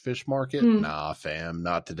fresh fish market, nah, fam,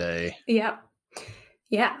 not today. Yeah.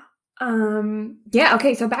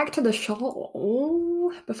 Okay, so back to the show.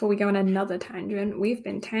 Well, before we go on another tangent, we've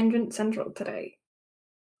been tangent central today.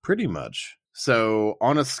 Pretty much. So,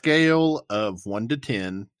 on a scale of 1 to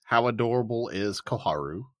 10, how adorable is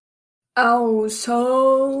Koharu? Oh,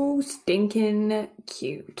 so stinking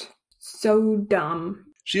cute. So dumb.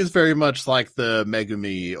 She is very much like the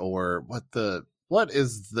Megumi, or what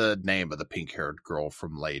is the name of the pink-haired girl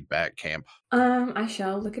from Laid Back Camp? I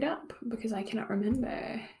shall look it up because I cannot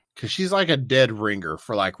remember. Because she's like a dead ringer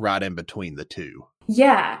for like right in between the two.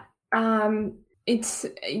 Yeah. My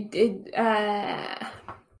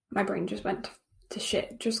brain just went to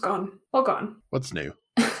shit. Just gone. All gone. What's new?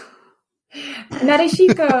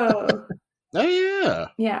 Narishiko. Oh, yeah.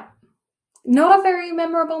 Yeah. Not a very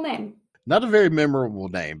memorable name. Not a very memorable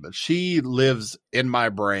name, but she lives in my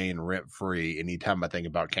brain rent-free anytime I think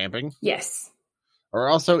about camping. Yes. Or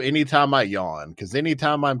also anytime I yawn, because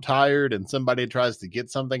anytime I'm tired and somebody tries to get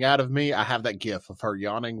something out of me, I have that gif of her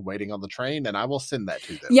yawning, waiting on the train, and I will send that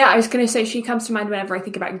to them. Yeah, I was going to say she comes to mind whenever I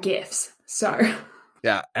think about gifs, so...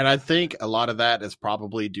 Yeah, and I think a lot of that is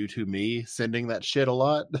probably due to me sending that shit a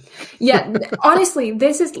lot. Yeah, honestly,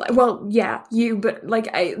 this is, well, yeah, you, but, like,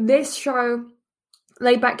 this show,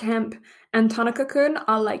 Laid Back Camp, and Tanaka-kun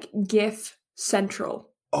are, like, GIF central.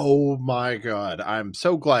 Oh my god, I'm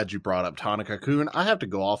so glad you brought up Tanaka-kun. I have to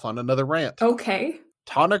go off on another rant. Okay.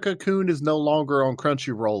 Tanaka-kun is no longer on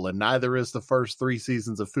Crunchyroll, and neither is the first 3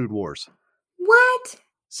 seasons of Food Wars. What?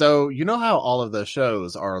 So, you know how all of the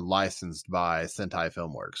shows are licensed by Sentai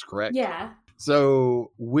Filmworks, correct? Yeah.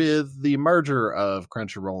 So, with the merger of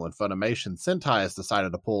Crunchyroll and Funimation, Sentai has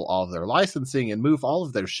decided to pull all of their licensing and move all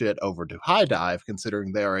of their shit over to High Dive,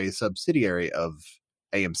 considering they are a subsidiary of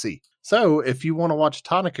AMC. So, if you want to watch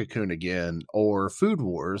Tanaka-kun again, or Food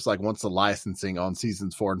Wars, like once the licensing on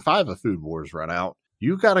seasons 4 and 5 of Food Wars run out,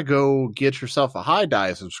 you gotta go get yourself a High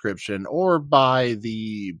Dive subscription or buy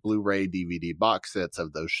the Blu-ray DVD box sets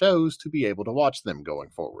of those shows to be able to watch them going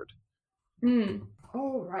forward.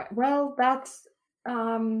 All right. Well, that's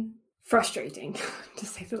frustrating, to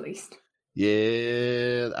say the least.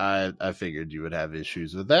 Yeah, I figured you would have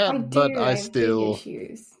issues with that, but I have still... big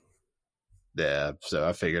issues. Yeah, so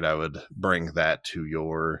I figured I would bring that to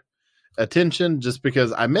your attention just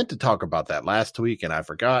because I meant to talk about that last week and I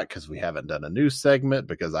forgot because we haven't done a news segment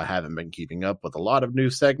because I haven't been keeping up with a lot of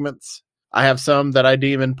news segments. I have some that I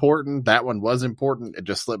deem important. That one was important. It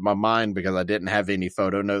just slipped my mind because I didn't have any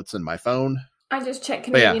photo notes in my phone. I just checked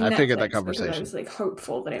Canadian I figured Netflix that conversation. because I was like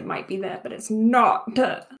hopeful that it might be there, but it's not.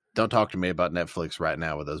 Don't talk to me about Netflix right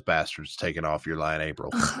now with those bastards taking off Your Lie in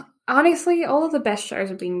April. Honestly, all of the best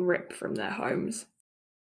shows are being ripped from their homes.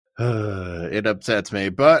 It upsets me,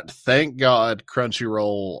 but thank God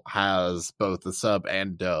Crunchyroll has both the sub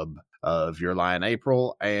and dub of Your Lie in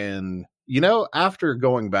April. And, you know, after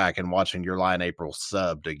going back and watching Your Lie in April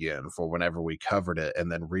subbed again for whenever we covered it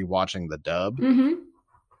and then rewatching the dub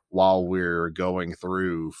while we're going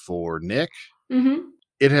through for Nick,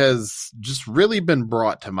 it has just really been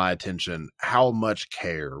brought to my attention how much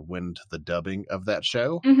care went into the dubbing of that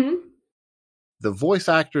show. The voice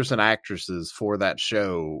actors and actresses for that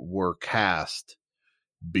show were cast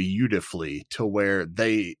beautifully to where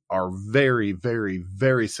they are very, very,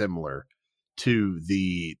 very similar to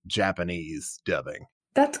the Japanese dubbing.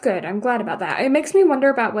 That's good. I'm glad about that. It makes me wonder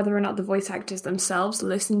about whether or not the voice actors themselves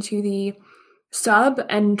listen to the sub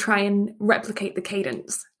and try and replicate the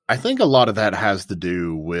cadence. I think a lot of that has to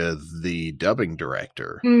do with the dubbing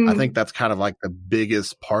director. I think that's kind of like the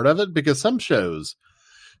biggest part of it because some shows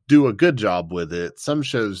do a good job with it. Some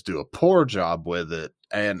shows do a poor job with it.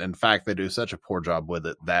 And in fact, they do such a poor job with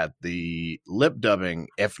it that the lip dubbing,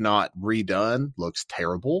 if not redone, looks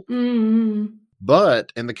terrible.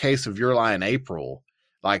 But in the case of Your Lie in April,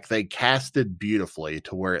 like they casted beautifully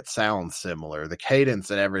to where it sounds similar. The cadence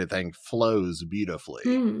and everything flows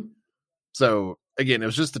beautifully. So again, it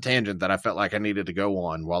was just a tangent that I felt like I needed to go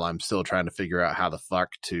on while I'm still trying to figure out how the fuck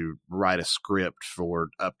to write a script for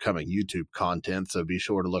upcoming YouTube content. So be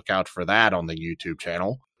sure to look out for that on the YouTube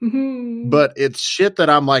channel. But it's shit that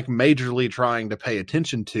I'm like majorly trying to pay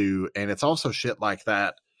attention to. And it's also shit like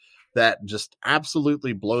that just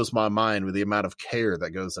absolutely blows my mind with the amount of care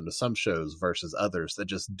that goes into some shows versus others that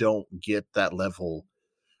just don't get that level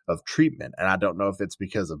of treatment. And I don't know if it's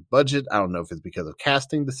because of budget. I don't know if it's because of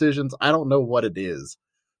casting decisions. I don't know what it is.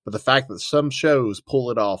 But the fact that some shows pull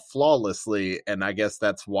it off flawlessly, and I guess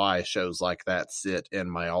that's why shows like that sit in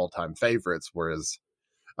my all-time favorites, whereas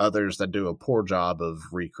others that do a poor job of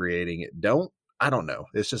recreating it don't. I don't know.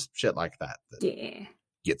 It's just shit like that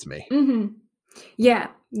gets me. Yeah.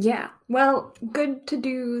 Well, good to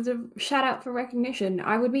do the shout out for recognition.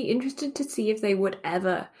 I would be interested to see if they would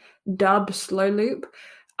ever dub Slow Loop.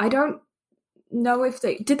 I don't know if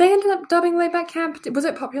did they end up dubbing Layback Camp? Was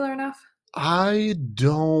it popular enough? I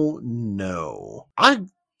don't know.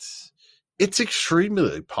 It's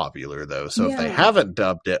extremely popular though. So if they haven't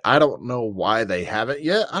dubbed it, I don't know why they haven't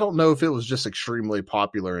yet. I don't know if it was just extremely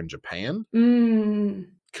popular in Japan.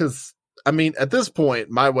 Because I mean, at this point,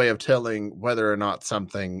 my way of telling whether or not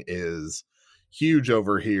something is huge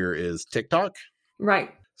over here is TikTok.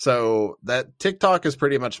 Right. So that TikTok is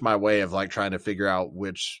pretty much my way of like trying to figure out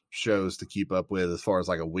which shows to keep up with as far as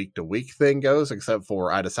like a week to week thing goes, except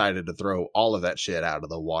for I decided to throw all of that shit out of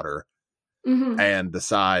the water and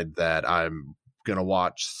decide that I'm going to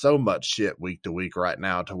watch so much shit week to week right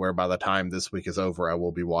now to where by the time this week is over, I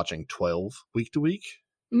will be watching 12 week to week.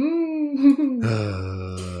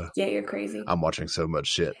 Yeah, you're crazy. I'm watching so much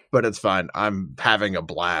shit, but it's fine. I'm having a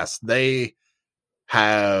blast. They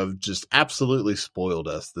have just absolutely spoiled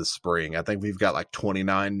us this spring. I think we've got like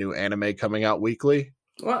 29 new anime coming out weekly.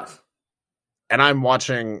 What? And I'm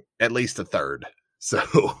watching at least a third. So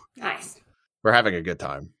nice. We're having a good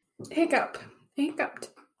time. Hiccuped.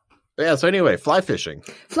 Yeah, so anyway, fly fishing.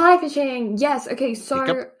 Yes. Okay,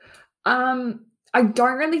 so I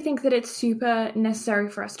don't really think that it's super necessary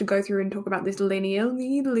for us to go through and talk about this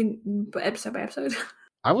linearly, episode by episode.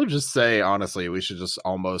 I would just say, honestly, we should just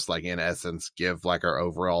almost like in essence give like our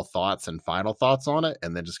overall thoughts and final thoughts on it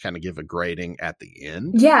and then just kind of give a grading at the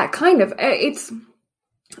end. Yeah, kind of.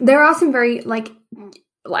 There are some very like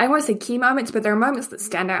I want to say key moments, but there are moments that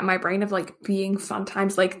stand out in my brain of like being fun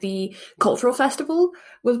times. Like the cultural festival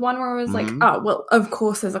was one where I was like, oh, well, of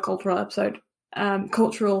course there's a cultural episode.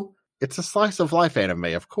 It's a slice of life anime.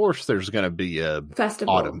 Of course there's going to be a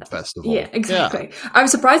festival. Autumn festival. Yeah, exactly. Yeah. I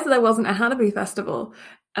was surprised that there wasn't a Hanabi festival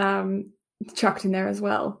chucked in there as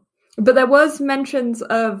well. But there was mentions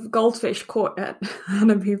of goldfish caught at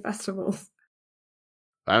Hanabi festivals.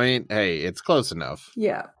 I mean, hey, it's close enough.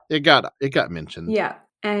 Yeah. It got mentioned. Yeah.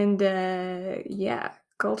 And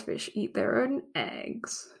goldfish eat their own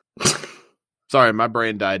eggs. Sorry, my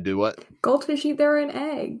brain died. Do what? Goldfish eat their own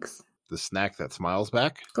eggs. The snack that smiles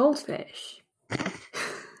back? Goldfish.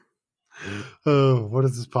 Oh, what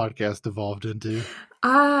has this podcast evolved into?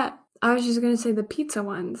 I was just going to say the pizza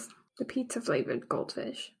ones. The pizza flavored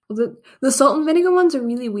goldfish. The salt and vinegar ones are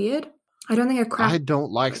really weird. I don't think I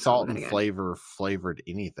don't like salt and flavored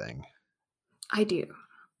anything. I do.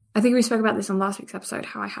 I think we spoke about this on last week's episode,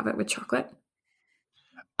 how I have it with chocolate.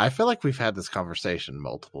 I feel like we've had this conversation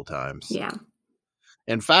multiple times. Yeah.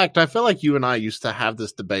 In fact, I feel like you and I used to have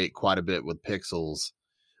this debate quite a bit with Pixels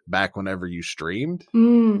back whenever you streamed.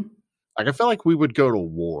 Like, I feel like we would go to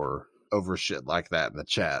war over shit like that in the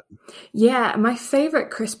chat. Yeah, my favorite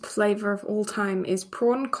crisp flavor of all time is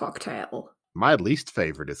prawn cocktail. My least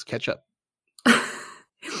favorite is ketchup.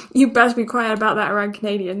 You best be quiet about that around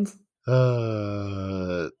Canadians.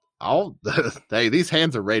 Hey, these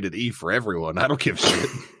hands are rated E for everyone. I don't give a shit.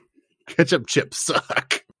 Ketchup chips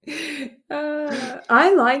suck.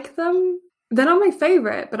 I like them. They're not my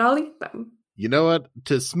favorite, but I'll eat them. You know what?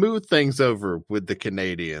 To smooth things over with the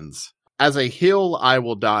Canadians, as a hill I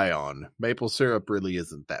will die on, maple syrup really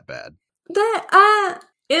isn't that bad.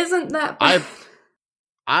 Isn't that bad?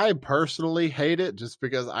 I personally hate it just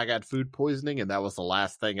because I got food poisoning and that was the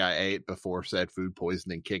last thing I ate before said food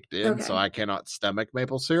poisoning kicked in. Okay. So I cannot stomach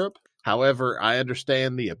maple syrup. However, I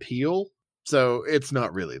understand the appeal. So it's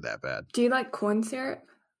not really that bad. Do you like corn syrup?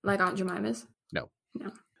 Like Aunt Jemima's? No.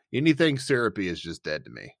 Anything syrupy is just dead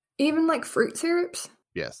to me. Even like fruit syrups?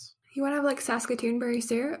 Yes. You want to have like Saskatoon berry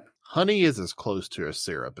syrup? Honey is as close to a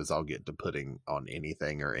syrup as I'll get to putting on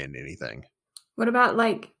anything or in anything. What about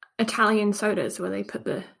like Italian sodas where they put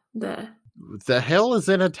the hell is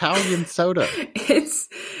in Italian soda? It's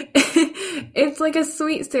like a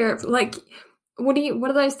sweet syrup. Like what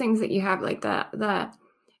are those things that you have like the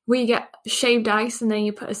where you get shaved ice and then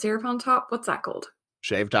you put a syrup on top? What's that called?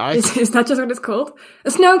 Shaved ice? Is that just what it's called?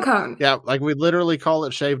 A snow cone. Yeah, like we literally call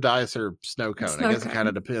it shaved ice or snow cone. I guess it kind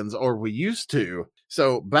of depends. Or we used to.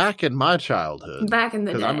 So back in my childhood. Back in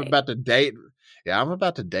the day. I'm about to date. Yeah, I'm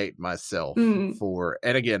about to date myself for,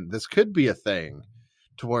 and again, this could be a thing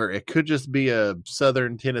to where it could just be a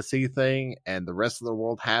Southern Tennessee thing and the rest of the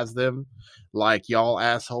world has them. Like y'all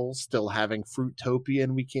assholes still having Fruitopia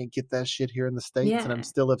and we can't get that shit here in the States and I'm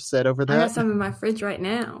still upset over that. I got some in my fridge right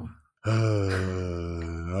now.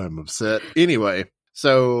 I'm upset. Anyway,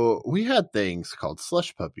 so we had things called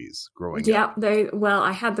slush puppies growing up. Yeah,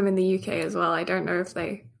 I had them in the UK as well. I don't know if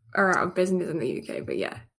they are out of business in the UK, but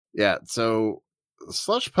yeah. Yeah, so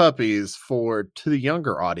slush puppies, to the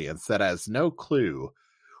younger audience that has no clue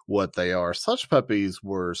what they are, slush puppies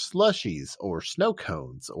were slushies or snow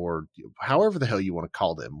cones or however the hell you want to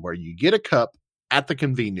call them, where you get a cup at the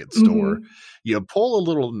convenience store. You pull a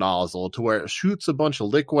little nozzle to where it shoots a bunch of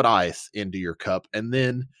liquid ice into your cup, and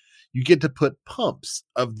then you get to put pumps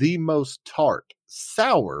of the most tart,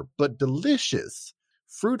 sour, but delicious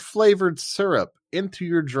fruit-flavored syrup into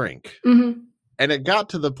your drink. And it got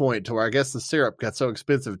to the point to where I guess the syrup got so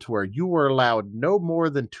expensive to where you were allowed no more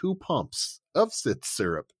than 2 pumps of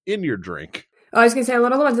syrup in your drink. I was going to say, a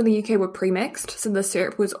lot of the ones in the UK were pre-mixed, so the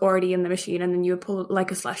syrup was already in the machine, and then you would pull,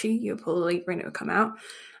 like a slushie, you would pull the lever and it would come out.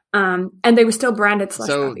 And they were still branded slush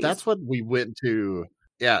puppies. So that's what we went to.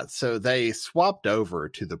 Yeah, so they swapped over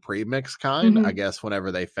to the pre-mix kind, I guess,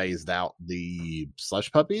 whenever they phased out the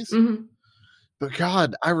slush puppies. But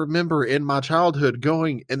God, I remember in my childhood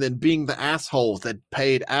going and then being the asshole that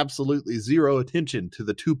paid absolutely zero attention to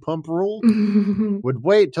the 2-pump rule. Would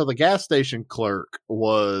wait till the gas station clerk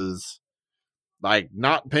was like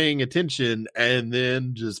not paying attention and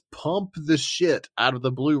then just pump the shit out of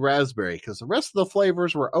the blue raspberry, because the rest of the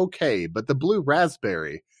flavors were okay, but the blue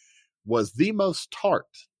raspberry was the most tart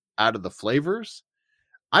out of the flavors.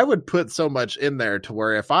 I would put so much in there to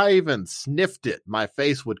where if I even sniffed it, my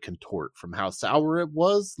face would contort from how sour it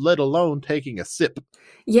was, let alone taking a sip.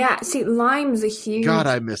 Yeah, see, lime's a huge... God,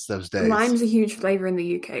 I miss those days. Lime's a huge flavor in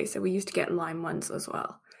the UK, so we used to get lime ones as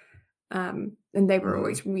well. And they were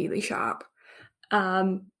always really sharp.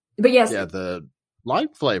 But yes. Yeah, the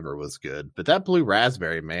lime flavor was good, but that blue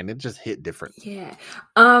raspberry, man, it just hit different. Yeah.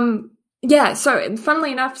 Yeah, so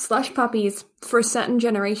funnily enough, slush puppies for a certain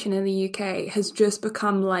generation in the UK has just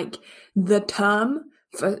become like the term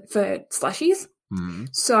for slushies.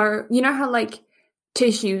 So you know how like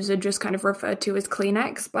tissues are just kind of referred to as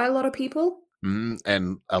Kleenex by a lot of people?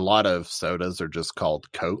 And a lot of sodas are just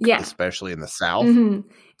called Coke, especially in the South. In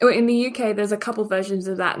the UK, there's a couple versions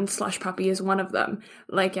of that, and Slush Puppy is one of them.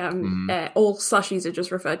 Like, all slushies are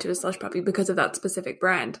just referred to as Slush Puppy because of that specific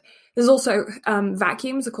brand. There's also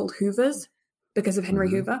vacuums are called Hoovers because of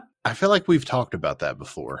Henry Hoover. I feel like we've talked about that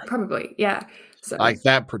before. Probably, yeah. So, like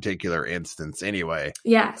that particular instance, anyway.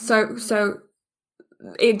 Yeah, so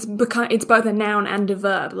it's both a noun and a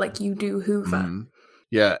verb, like you do Hoover.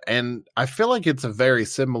 Yeah, and I feel like it's a very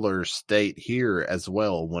similar state here as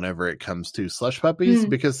well whenever it comes to slush puppies,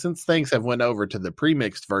 because since things have went over to the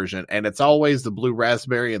pre-mixed version, and it's always the blue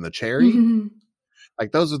raspberry and the cherry,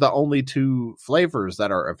 like those are the only 2 flavors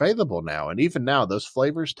that are available now. And even now, those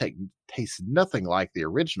flavors taste nothing like the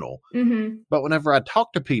original. But whenever I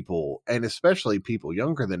talk to people, and especially people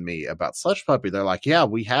younger than me, about slush puppy, they're like, yeah,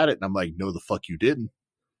 we had it. And I'm like, no, the fuck you didn't.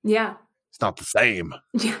 Yeah. It's not the same.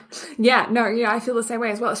 Yeah, I feel the same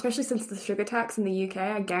way as well, especially since the sugar tax in the UK.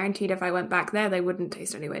 I guaranteed if I went back there, they wouldn't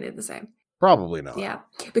taste anywhere near the same. Probably not. Yeah,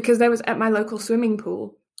 because there was, at my local swimming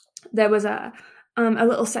pool, there was a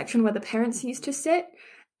little section where the parents used to sit,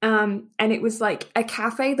 and it was like a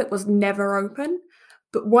cafe that was never open,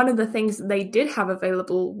 but one of the things that they did have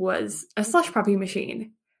available was a slush puppy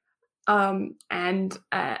machine. And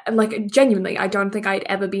like genuinely, I don't think I'd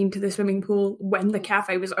ever been to the swimming pool when the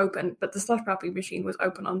cafe was open, but the slush puppy machine was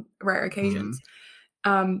open on rare occasions.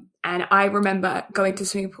 And I remember going to the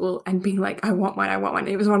swimming pool and being like, I want one.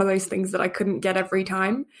 It was one of those things that I couldn't get every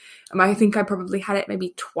time. I think I probably had it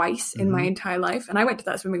maybe twice in my entire life, and I went to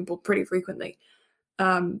that swimming pool pretty frequently.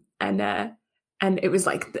 And it was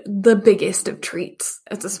like the biggest of treats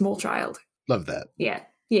as a small child. Love that.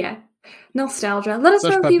 Yeah. Nostalgia. Let us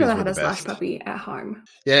know if you've ever had a slush puppy at home.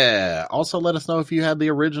 Yeah. Also, let us know if you had the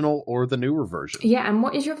original or the newer version. Yeah, and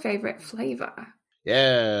what is your favorite flavor?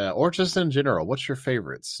 Yeah, or just in general, what's your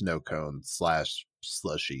favorite snow cone /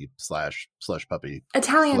 slushy / slush puppy?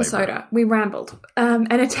 Italian flavor? soda. We rambled. An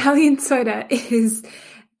Italian soda is,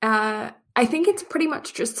 I think it's pretty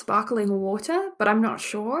much just sparkling water, but I'm not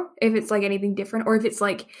sure if it's like anything different or if it's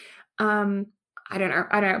like, I don't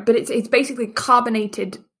know, but it's basically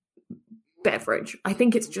carbonated beverage. I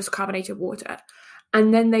think it's just carbonated water,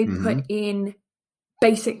 and then they put in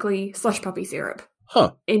basically slush puppy syrup.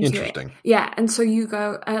 Into interesting. It. Yeah, and so you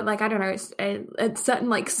go like I don't know, it's at certain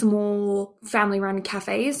like small family-run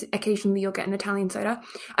cafes. Occasionally, you'll get an Italian soda.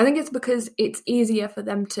 I think it's because it's easier for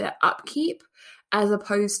them to upkeep as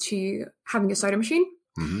opposed to having a soda machine,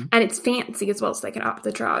 and it's fancy as well, so they can up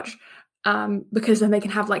the charge. Because then they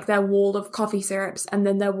can have like their wall of coffee syrups and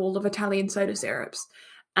then their wall of Italian soda syrups,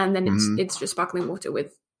 and then it's just sparkling water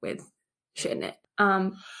with shit in it.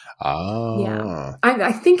 Yeah,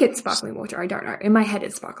 I think it's sparkling water. I don't know. In my head,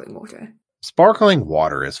 it's sparkling water. Sparkling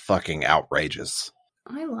water is fucking outrageous.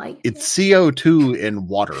 I like it's CO2 in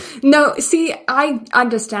water. No, see, I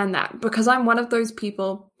understand that because I'm one of those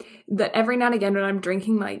people that every now and again when I'm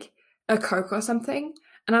drinking like a Coke or something,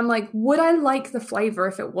 And I'm like, would I like the flavor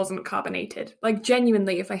if it wasn't carbonated? Like,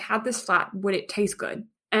 genuinely, if I had this flat, would it taste good?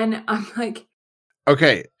 And I'm like,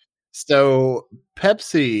 okay, so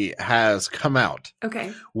Pepsi has come out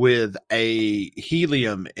okay. with a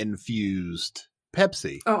helium-infused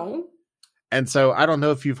Pepsi. Oh. And so I don't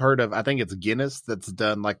know if you've heard of, I think it's Guinness that's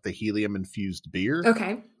done like the helium-infused beer.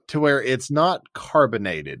 Okay. To where it's not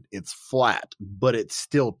carbonated, it's flat, but it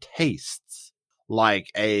still tastes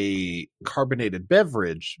like a carbonated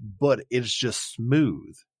beverage, but it's just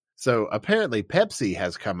smooth. So apparently Pepsi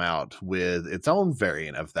has come out with its own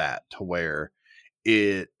variant of that to where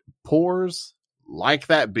it pours like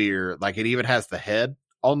that beer, like it even has the head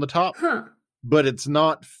on the top, but it's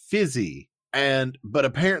not fizzy, but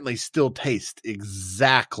apparently still tastes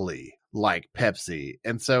exactly like Pepsi.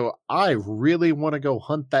 And so I really want to go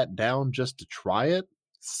hunt that down just to try it,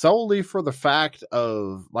 solely for the fact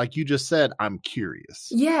of, like you just said, I'm curious.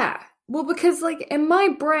 Yeah. Well, because like in my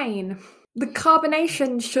brain, the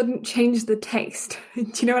carbonation shouldn't change the taste.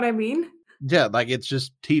 Do you know what I mean? Yeah, like it's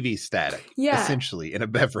just TV static, essentially, in a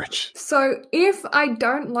beverage. So if I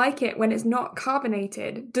don't like it when it's not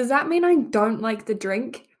carbonated, does that mean I don't like the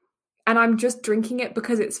drink and I'm just drinking it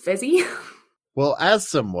because it's fizzy? Well, as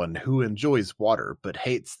someone who enjoys water but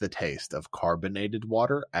hates the taste of carbonated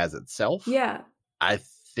water as itself, I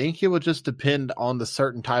think it would just depend on the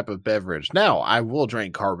certain type of beverage. Now, I will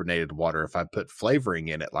drink carbonated water if I put flavoring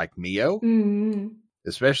in it, like Mio,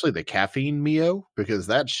 especially the caffeine Mio, because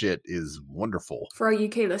that shit is wonderful. For our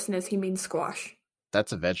UK listeners, he means squash.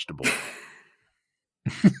 That's a vegetable.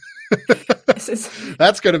 is...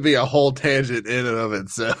 That's going to be a whole tangent in and of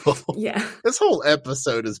itself. Yeah. This whole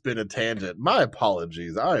episode has been a tangent. My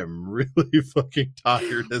apologies. I am really fucking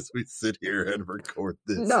tired as we sit here and record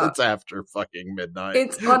this. No, it's after fucking midnight.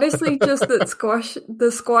 It's honestly just that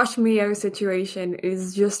the squash Mio situation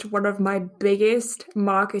is just one of my biggest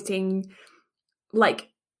marketing, like,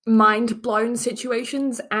 mind-blown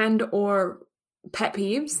situations and or pet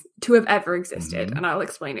peeves to have ever existed. Mm-hmm. And I'll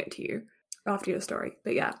explain it to you after your story.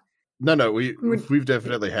 But yeah. No, we've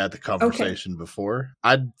definitely had the conversation before.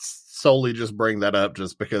 I'd solely just bring that up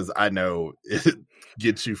just because I know it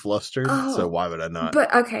gets you flustered. So why would I not?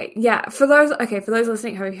 But okay, yeah. For those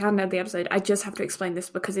listening who haven't heard the episode, I just have to explain this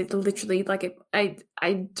because it's literally like it's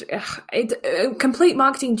a complete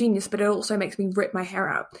marketing genius, but it also makes me rip my hair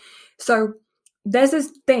out. So there's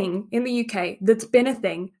this thing in the UK that's been a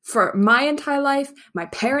thing for my entire life, my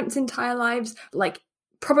parents' entire lives, like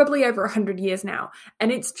probably over 100 years now,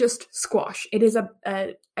 and it's just squash. It is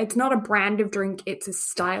it's not a brand of drink, it's a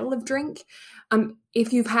style of drink.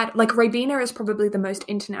 If you've had, like, Ribena is probably the most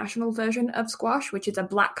international version of squash, which is a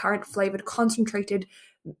blackcurrant flavored concentrated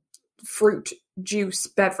fruit juice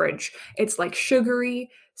beverage. It's like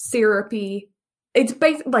sugary, syrupy. It's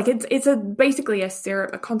basically a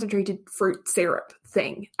syrup, a concentrated fruit syrup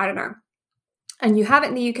thing. I don't know. And you have it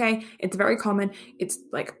in the UK. It's very common. It's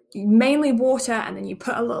like mainly water, and then you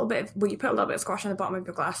put a little bit of squash on the bottom of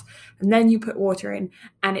your glass, and then you put water in,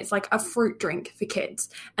 and it's like a fruit drink for kids.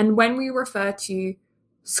 And when we refer to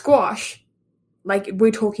squash, like, we're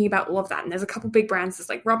talking about all of that. And there's a couple big brands. There's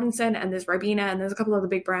like Robinson, and there's Ribena, and there's a couple other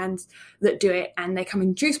big brands that do it. And they come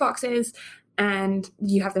in juice boxes, and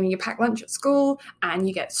you have them in your packed lunch at school, and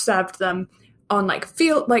you get served them on like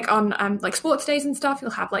sports days and stuff.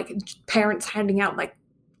 You'll have like parents handing out like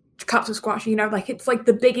cups of squash, like it's like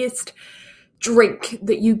the biggest drink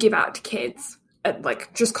that you give out to kids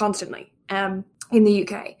like just constantly in the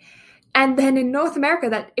UK. And then in North America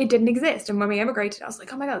that it didn't exist. And when we immigrated, I was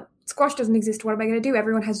like, oh my God, squash doesn't exist. What am I going to do?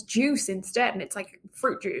 Everyone has juice instead. And it's like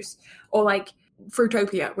fruit juice or like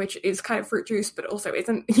Fruitopia, which is kind of fruit juice, but also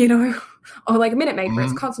isn't, or like a Minute Maker,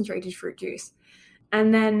 It's concentrated fruit juice.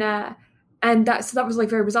 And then, that was like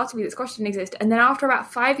very bizarre to me that squash didn't exist. And then after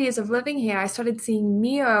about 5 years of living here, I started seeing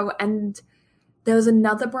Mio, and there was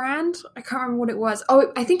another brand. I can't remember what it was.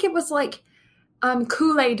 Oh, I think it was like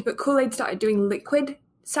Kool-Aid, but Kool-Aid started doing liquid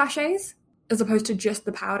sachets as opposed to just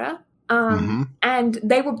the powder. And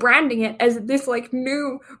they were branding it as this like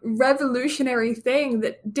new revolutionary thing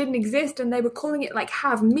that didn't exist, and they were calling it like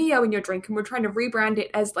have Mio in your drink, and we're trying to rebrand it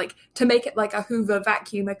as like to make it like a Hoover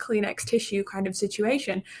vacuum, a Kleenex tissue kind of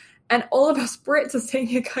situation. And all of us Brits are sitting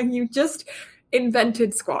here going, you just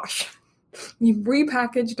invented squash. You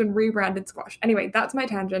repackaged and rebranded squash. Anyway, that's my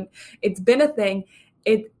tangent. It's been a thing.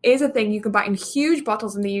 It is a thing you can buy in huge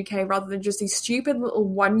bottles in the UK rather than just these stupid little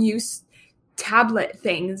one-use tablet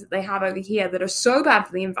things that they have over here that are so bad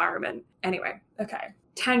for the environment. Anyway, okay.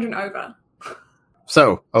 Tangent over.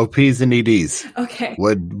 So, OPs and EDs. Okay.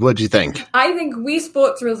 What'd you think? I think Wii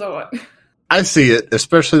Sports Resort. I see it,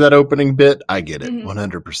 especially that opening bit. I get it, Mhm.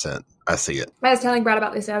 100%. I see it. I was telling Brad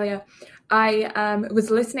about this earlier. I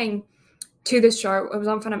was listening to this show. It was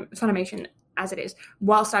on Funimation, as it is,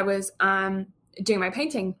 whilst I was doing my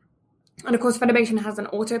painting. And of course, Funimation has an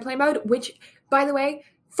autoplay mode, which, by the way,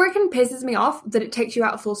 freaking pisses me off that it takes you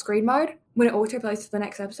out of full screen mode when it autoplays to the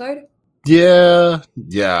next episode. Yeah,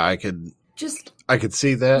 I could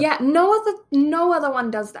see that. Yeah, no other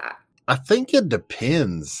one does that. I think it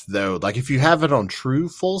depends, though. Like, if you have it on true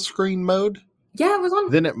full screen mode, yeah, it was on.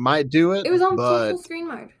 Then it might do it. It was on full screen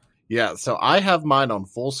mode. Yeah, so I have mine on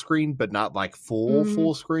full screen, but not like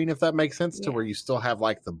full screen, if that makes sense, to where you still have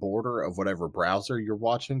like the border of whatever browser you're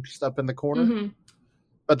watching just up in the corner. Mm-hmm.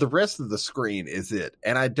 But the rest of the screen is it.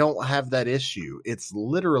 And I don't have that issue. It's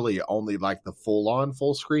literally only like the full-on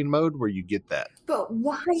full screen mode where you get that. But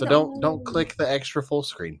why? So don't click the extra full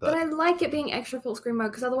screen button. But I like it being extra full screen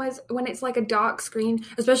mode, because otherwise when it's like a dark screen,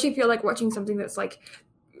 especially if you're like watching something that's like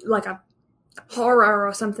a horror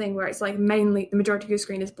or something where it's like mainly the majority of your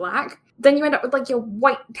screen is black, then you end up with like your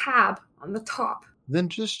white tab on the top. Then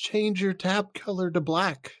just change your tab color to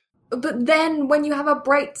black. But then when you have a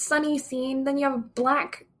bright sunny scene, then you have a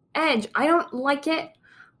black edge. I don't like it.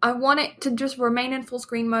 I want it to just remain in full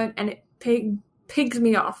screen mode, and it pigs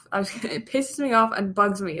me off. It pisses me off and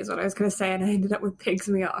bugs me is what I was going to say, and I ended up with pigs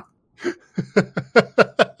me off.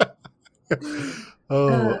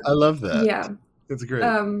 I love that. Yeah. It's great.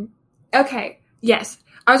 Okay, yes.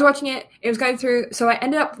 I was watching it. It was going through, so I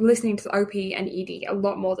ended up listening to the OP and ED a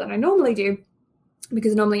lot more than I normally do,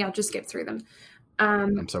 because normally I'll just skip through them.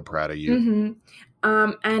 I'm so proud of you.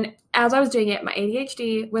 Mm-hmm. And as I was doing it, my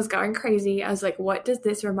ADHD was going crazy. I was like, what does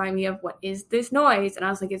this remind me of? What is this noise? And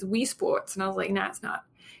I was like, it's Wii Sports. And I was like, nah, it's not.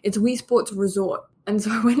 It's Wii Sports Resort. And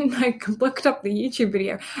so I went and I looked up the YouTube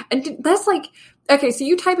video. And that's like, okay, so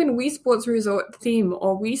you type in Wii Sports Resort theme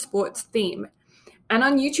or Wii Sports theme. And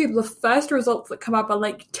on YouTube, the first results that come up are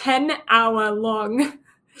like 10-hour long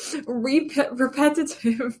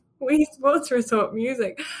repetitive Wii Sports Resort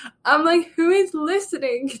music. I'm like, who is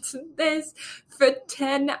listening to this for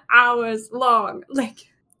 10 hours long? Like,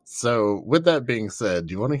 so with that being said,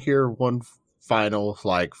 do you want to hear one final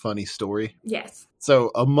like funny story? Yes.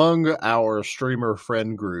 So among our streamer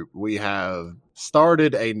friend group, we have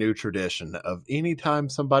started a new tradition of anytime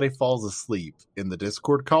somebody falls asleep in the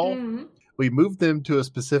Discord call, we move them to a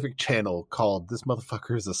specific channel called This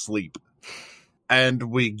Motherfucker is Asleep. And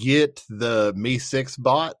we get the Me6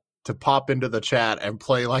 bot to pop into the chat and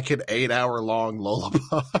play like an 8-hour long lullaby.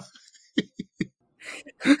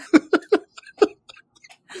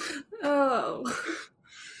 Oh.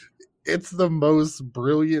 It's the most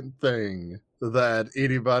brilliant thing that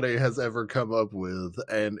anybody has ever come up with,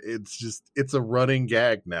 and it's a running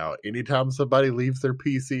gag now. Anytime somebody leaves their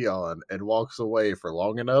PC on and walks away for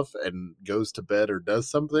long enough and goes to bed or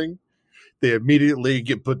does something, they immediately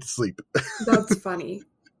get put to sleep. That's funny.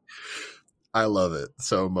 I love it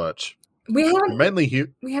so much. We haven't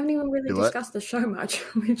we haven't even really discussed the show much.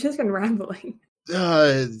 We've just been rambling.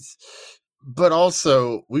 But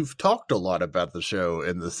also, we've talked a lot about the show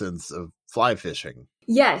in the sense of fly fishing.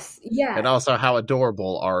 Yes, yeah. And also how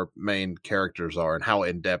adorable our main characters are and how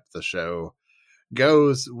in-depth the show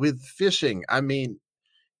goes with fishing. I mean,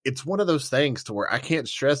 it's one of those things to where I can't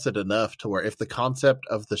stress it enough, to where if the concept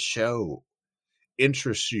of the show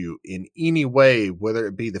interests you in any way, whether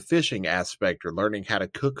it be the fishing aspect or learning how to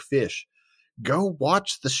cook fish, go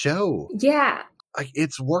watch the show. Yeah. Like,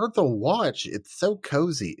 it's worth a watch. It's so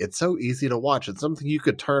cozy. It's so easy to watch. It's something you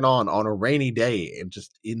could turn on a rainy day and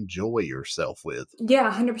just enjoy yourself with.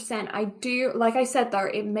 Yeah, 100%. I do. Like I said, though,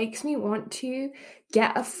 it makes me want to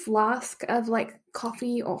get a flask of like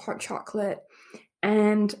coffee or hot chocolate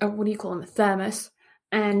and what do you call them? A thermos,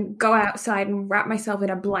 and go outside and wrap myself in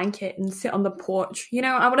a blanket and sit on the porch. You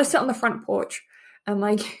know, I want to sit on the front porch and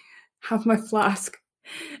like have my flask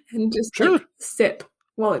and just like, sip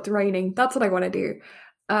while it's raining. That's what I want to do.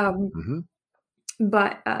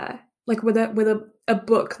 But like with a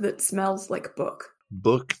book that smells like book.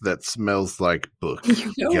 Book that smells like book.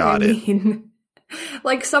 You know Got what I it. mean?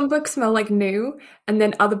 Like some books smell like new, and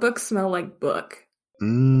then other books smell like book.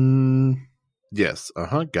 Yes.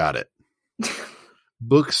 Got it.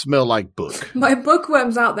 Books smell like book. My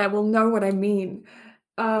bookworms out there will know what I mean.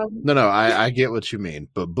 No, I get what you mean,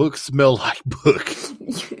 but books smell like book.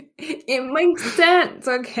 It makes sense,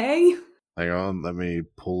 okay? Hang on, let me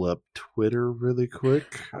pull up Twitter really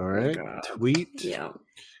quick. All right, tweet. Yeah.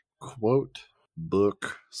 Quote: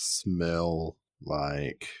 book smell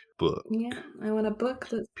like book. Yeah, I want a book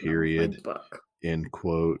that period. Like book. End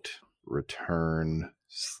quote. Return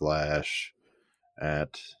 /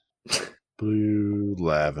 at Blue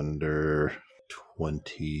Lavender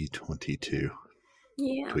 2022.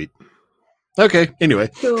 Yeah. Tweet. Okay, anyway.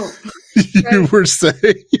 Cool. You were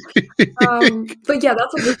saying. But yeah,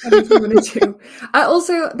 that's what this episode I'm gonna do.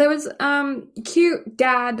 There was cute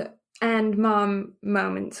dad and mom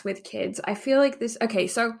moments with kids. I feel like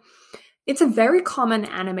so it's a very common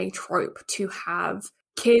anime trope to have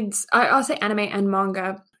kids, I'll say anime and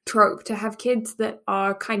manga trope, to have kids that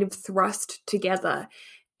are kind of thrust together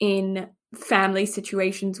in family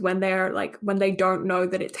situations when they don't know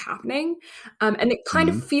that it's happening, and it kind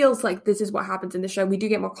of feels like this is what happens in the show. We do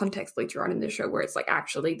get more context later on in the show where it's like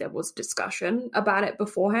actually there was discussion about it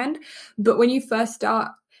beforehand, but when you first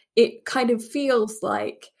start, it kind of feels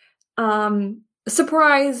like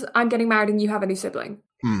surprise, I'm getting married and you have a new sibling.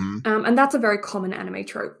 And that's a very common anime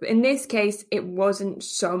trope. In this case, it wasn't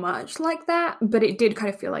so much like that, but it did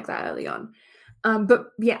kind of feel like that early on.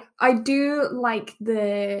 But yeah, I do like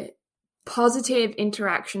the positive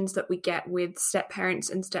interactions that we get with step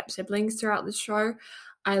parents and step siblings throughout the show.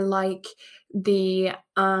 I like the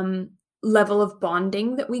level of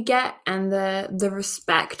bonding that we get and the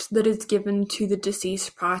respect that is given to the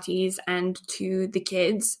deceased parties and to the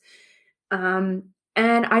kids.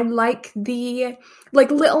 And I like the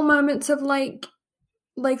little moments of like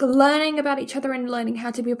learning about each other and learning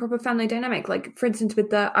how to be a proper family dynamic. Like, for instance,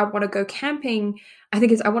 with the I want to go camping, I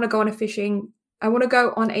think it's I want to go on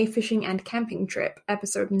a fishing and camping trip,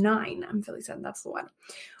 episode 9. I'm fairly certain that's the one.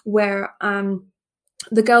 Where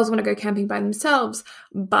the girls want to go camping by themselves,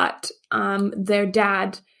 but their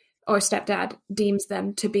dad or stepdad deems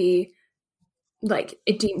them to be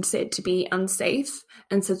it deems it to be unsafe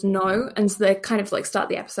and says no, and so they kind of start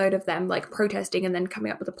the episode of them protesting and then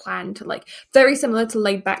coming up with a plan to very similar to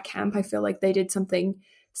Laid Back Camp. I feel like they did something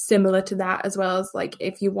similar to that, as well as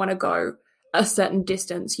if you want to go a certain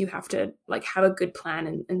distance, you have to have a good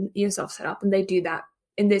plan and yourself set up, and they do that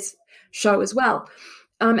in this show as well.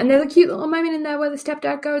 And there's a cute little moment in there where the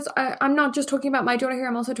stepdad goes, I'm not just talking about my daughter here,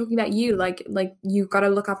 I'm also talking about you, you got to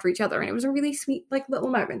look after each other. And it was a really sweet little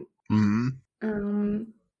moment.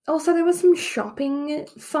 Also, there was some shopping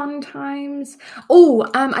fun times.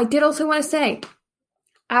 I did also want to say,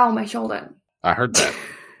 ow, my shoulder. I heard that.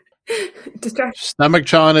 Distraction.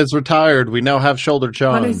 Stomach-chan is retired. We now have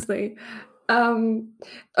shoulder-chan. Honestly.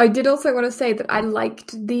 I did also want to say that I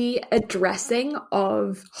liked the addressing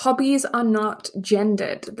of hobbies are not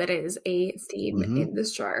gendered. That is a theme in the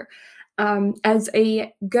show. As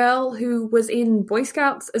a girl who was in Boy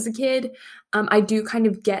Scouts as a kid, I do kind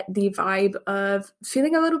of get the vibe of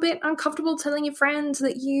feeling a little bit uncomfortable telling your friends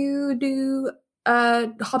that you do a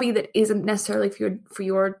hobby that isn't necessarily for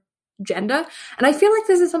your gender. And I feel like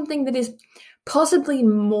this is something that is possibly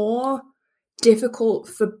more difficult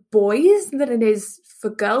for boys than it is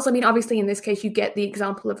for girls. I mean, obviously in this case you get the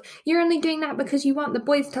example of you're only doing that because you want the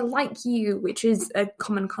boys to like you, which is a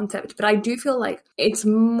common concept, but I do feel like it's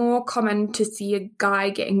more common to see a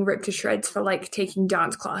guy getting ripped to shreds for taking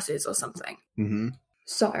dance classes or something.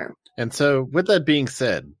 So with that being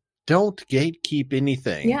said, don't gatekeep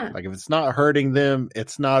anything. Yeah. If it's not hurting them,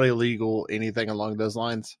 it's not illegal, anything along those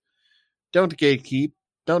lines. Don't gatekeep.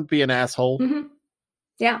 Don't be an asshole.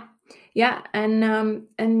 Yeah,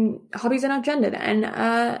 and hobbies are not gendered,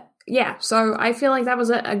 and so I feel like that was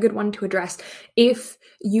a good one to address. If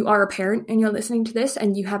you are a parent and you're listening to this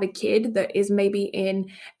and you have a kid that is maybe in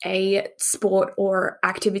a sport or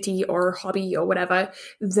activity or hobby or whatever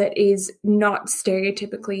that is not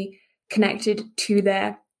stereotypically connected to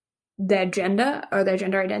their gender or their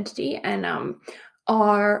gender identity, and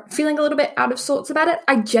are feeling a little bit out of sorts about it,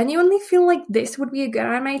 I genuinely feel like this would be a good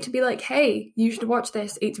anime to be like, hey, you should watch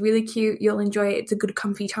this. It's really cute. You'll enjoy it. It's a good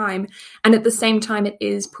comfy time. And at the same time, it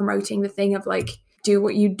is promoting the thing of do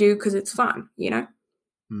what you do because it's fun, you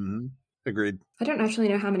know? Agreed. I don't actually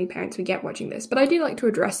know how many parents we get watching this, but I do like to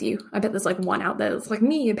address you. I bet there's one out there that's like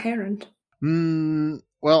me, a parent.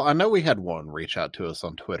 Well, I know we had one reach out to us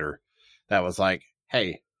on Twitter that was like,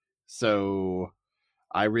 hey, so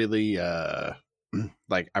I really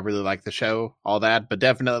I really like the show, all that, but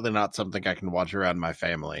definitely not something I can watch around my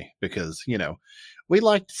family because, we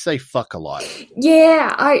like to say fuck a lot.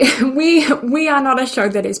 Yeah, we are not a show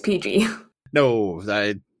that is PG. No,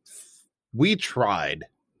 we tried.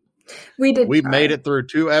 We did. We made it through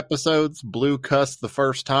 2 episodes. Blue cussed the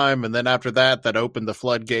first time, and then after that opened the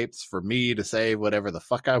floodgates for me to say whatever the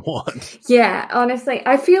fuck I want. Yeah, honestly,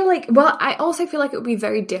 I feel like, I also feel like it would be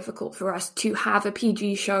very difficult for us to have a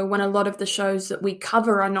PG show when a lot of the shows that we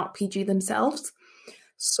cover are not PG themselves.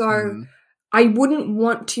 So I wouldn't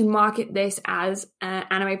want to market this as an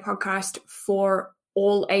anime podcast for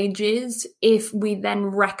all ages if we then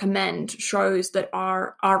recommend shows that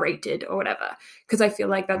are R-rated or whatever, because I feel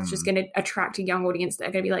like that's just going to attract a young audience that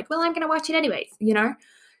are going to be like, well, I'm going to watch it anyways, you know?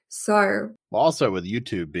 So well, also with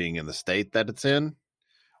YouTube being in the state that it's in,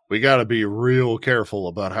 we got to be real careful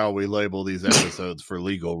about how we label these episodes for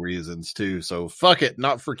legal reasons too. So fuck it,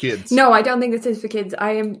 not for kids. No, I don't think this is for kids.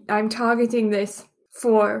 I'm targeting this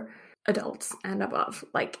for adults and above,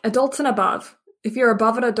 like adults and above. If you're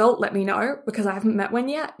above an adult, let me know, because I haven't met one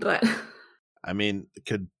yet. But I mean,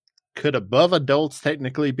 could above adults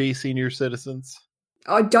technically be senior citizens?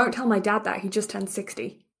 Oh, don't tell my dad that. He just turned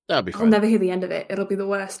 60. That'll be fine. I'll never hear the end of it. It'll be the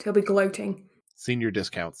worst. He'll be gloating. Senior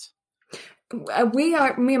discounts. Me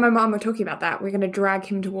and my mom were talking about that. We're going to drag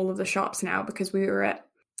him to all of the shops now, because we were at,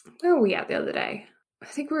 where were we at the other day? I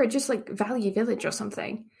think we were at just like Value Village or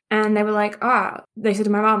something. And they were like, they said to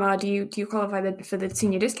my mom, do you qualify for the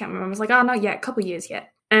senior discount? My mom was like, not yet, a couple years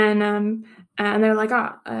yet. And they were like,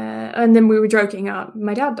 and then we were joking,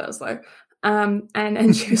 my dad does though.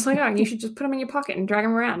 And she was like, you should just put them in your pocket and drag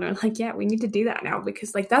them around. And I'm like, yeah, we need to do that now,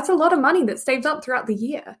 because like that's a lot of money that saves up throughout the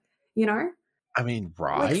year, you know? I mean,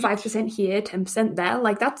 right? Like 5% here, 10% there,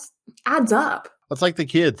 like that's adds up. It's like the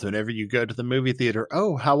kids whenever you go to the movie theater.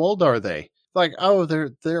 Oh, how old are they? Like, oh,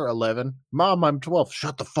 they're 11. Mom, I'm 12.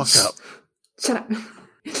 Shut the fuck up. Shut up.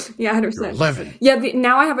 Yeah, 100%. You're 11. Yeah,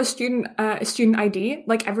 now I have a student ID.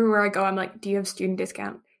 Like everywhere I go, I'm like, do you have student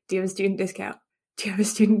discount? Do you have a student discount? Do you have a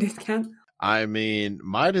student discount? I mean,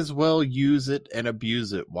 might as well use it and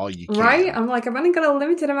abuse it while you can. Right? I'm like, I've only got a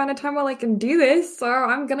limited amount of time while I can do this, so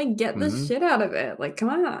I'm going to get the shit out of it. Like, come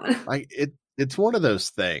on. Like, it's one of those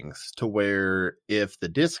things to where if the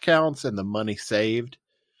discounts and the money saved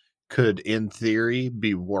could, in theory,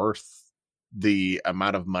 be worth the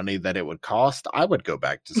amount of money that it would cost, I would go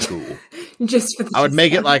back to school. Just for the I would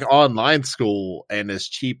make it like online school and as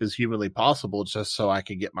cheap as humanly possible, just so I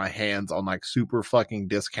could get my hands on like super fucking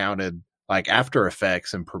discounted like After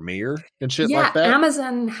Effects and Premiere and shit like that.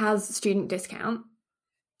 Amazon has student discount.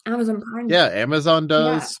 Amazon Prime. Yeah, Amazon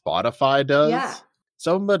does. Yeah. Spotify does. Yeah.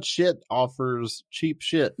 So much shit offers cheap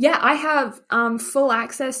shit. Yeah, I have full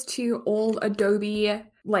access to all Adobe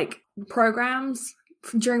like programs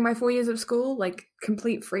during my 4 years of school, like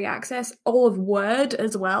complete free access. All of Word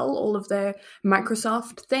as well, all of the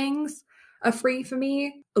Microsoft things are free for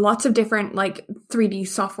me. Lots of different like 3D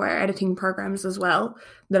software editing programs as well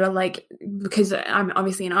that are like, because I'm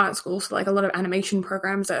obviously in art school, so like a lot of animation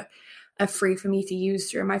programs are free for me to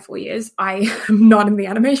use during my 4 years. I am not in the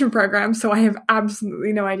animation program, so I have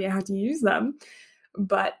absolutely no idea how to use them.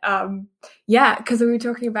 But yeah, because we were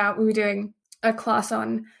doing a class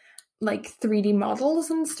on like 3D models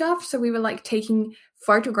and stuff. So we were like taking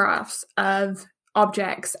photographs of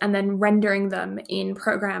objects and then rendering them in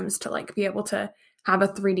programs to like be able to have a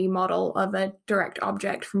 3D model of a direct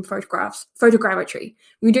object from photographs. Photogrammetry.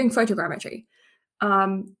 We were doing photogrammetry.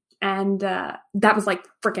 And that was like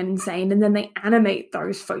freaking insane. And then they animate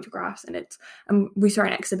those photographs, and we saw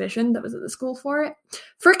an exhibition that was at the school for it.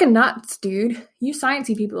 Freaking nuts, dude. You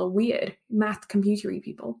sciencey people are weird. Math computery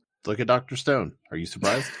people. Look at Dr. Stone. Are you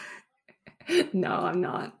surprised? No, I'm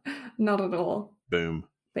not. Not at all. Boom.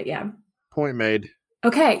 But yeah. Point made.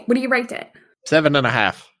 Okay, what do you rate it?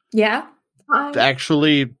 7.5. Yeah?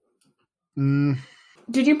 Actually,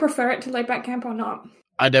 did you prefer it to Laid Back Camp or not?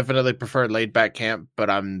 I definitely prefer Laid Back Camp, but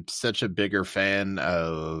I'm such a bigger fan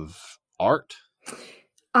of art.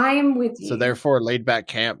 I am with you. So therefore, Laid Back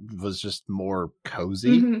Camp was just more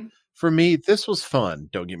cozy. Mm-hmm. For me, this was fun,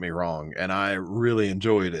 don't get me wrong, and I really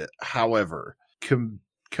enjoyed it. However,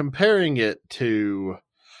 comparing it to...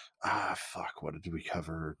 what did we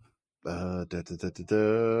cover? What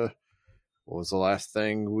was the last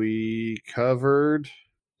thing we covered?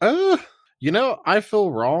 I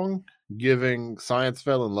feel wrong giving Science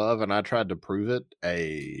Fell in Love, and I tried to prove it,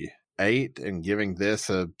 a 8, and giving this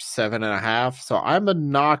a 7.5. So I'm a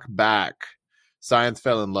knock back Science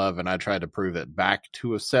Fell in Love, and I tried to prove it back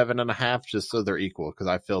to a 7.5, just so they're equal, because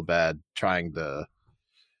I feel bad trying to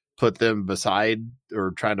put them beside,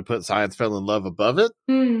 or trying to put Science Fell in Love above it.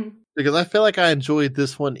 Because I feel like I enjoyed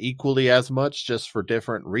this one equally as much, just for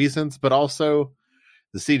different reasons, but also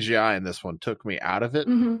the CGI in this one took me out of it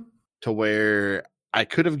to where I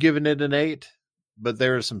could have given it an 8, but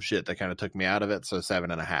there was some shit that kind of took me out of it. So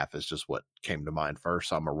 7.5 is just what came to mind first.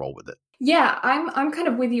 So I'm gonna roll with it. Yeah, I'm kind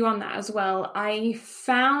of with you on that as well. I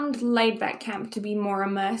found Laid Back Camp to be more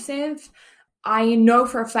immersive. I know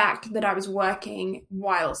for a fact that I was working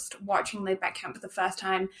whilst watching Laid Back Camp for the first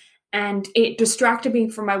time, and it distracted me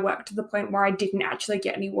from my work to the point where I didn't actually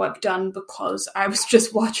get any work done because I was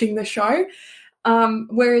just watching the show.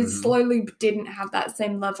 Whereas Slowly didn't have that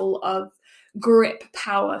same level of grip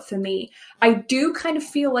power for me. I do kind of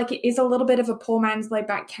feel like it is a little bit of a poor man's laid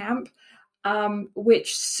back camp,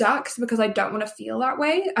 which sucks because I don't want to feel that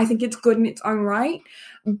way. I think it's good in its own right,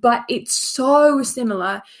 but it's so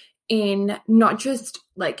similar in not just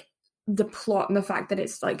like the plot and the fact that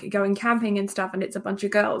it's like going camping and stuff and it's a bunch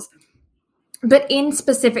of girls, but in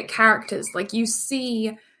specific characters. Like you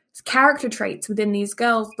see character traits within these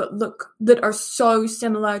girls that are so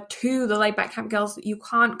similar to the laid back camp girls that you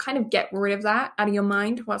can't kind of get rid of that out of your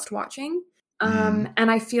mind whilst watching. And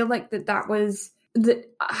I feel like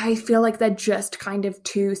I feel like they're just kind of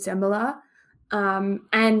too similar.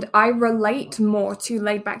 And I relate more to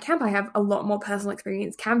laid back camp. I have a lot more personal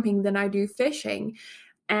experience camping than I do fishing.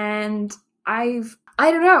 And I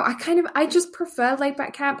don't know, I just prefer laid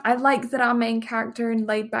back camp. I like that our main character in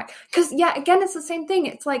laid back, because yeah, again, it's the same thing.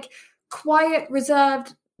 It's like quiet,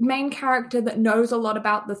 reserved main character that knows a lot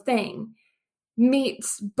about the thing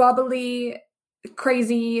meets bubbly,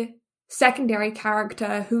 crazy secondary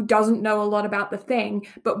character who doesn't know a lot about the thing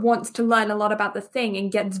but wants to learn a lot about the thing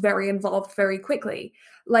and gets very involved very quickly.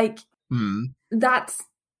 Like that's,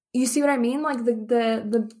 you see what I mean? Like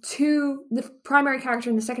the primary character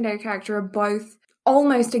and the secondary character are both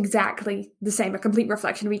almost exactly the same, a complete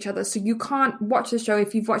reflection of each other. So you can't watch the show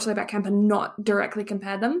if you've watched Laid Back Camp and not directly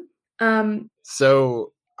compare them.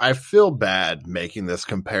 So I feel bad making this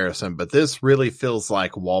comparison, but this really feels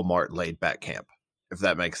like Walmart Laid Back Camp, if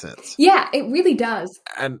that makes sense. Yeah, it really does.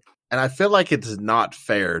 And I feel like it's not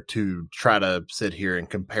fair to try to sit here and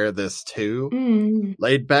compare this to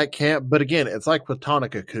Laid Back Camp. But again, it's like with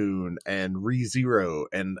Tonica-kun and ReZero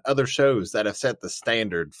and other shows that have set the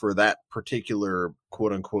standard for that particular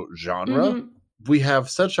quote-unquote genre. We have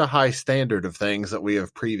such a high standard of things that we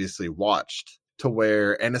have previously watched to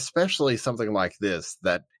where, and especially something like this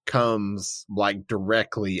that comes like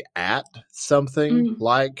directly at something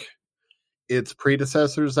like its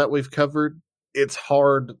predecessors that we've covered, it's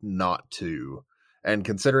hard not to. And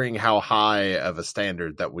considering how high of a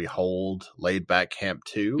standard that we hold Laid Back Camp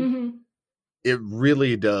to, it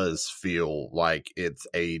really does feel like it's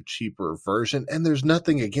a cheaper version. And there's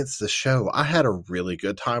nothing against the show. I had a really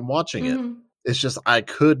good time watching it. It's just I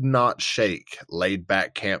could not shake Laid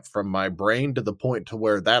Back Camp from my brain to the point to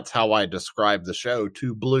where that's how I described the show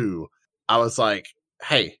to Blue. I was like,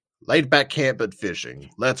 hey, Laid Back Camp but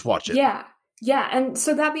fishing. Let's watch it. Yeah, and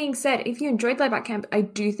so that being said, if you enjoyed Laid Back Camp, I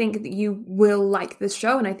do think that you will like this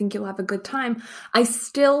show, and I think you'll have a good time. I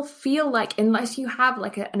still feel like, unless you have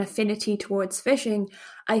like an affinity towards fishing,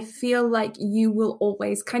 I feel like you will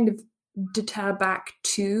always kind of deter back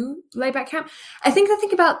to Laid Back Camp. I think the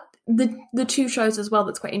thing about the two shows as well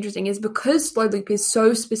that's quite interesting is because Slow Loop is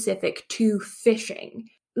so specific to fishing,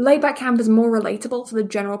 Laid Back Camp is more relatable to the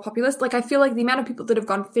general populace. Like, I feel like the amount of people that have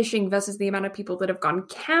gone fishing versus the amount of people that have gone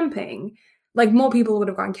camping, like, more people would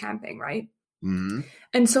have gone camping, right?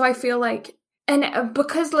 And so I feel like, and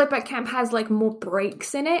because Laid Back Camp has, like, more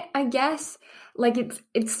breaks in it, I guess, like,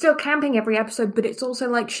 it's still camping every episode, but it's also,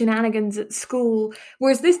 like, shenanigans at school,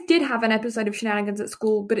 whereas this did have an episode of shenanigans at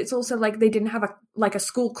school, but it's also, like, they didn't have, a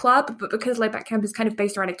school club, but because Laid Back Camp is kind of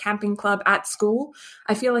based around a camping club at school,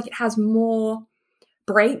 I feel like it has more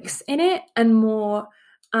breaks in it and more,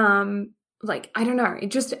 like, I don't know, it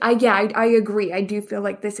just, I agree. I do feel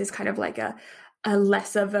like this is kind of like a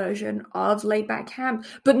lesser version of Laid Back Camp,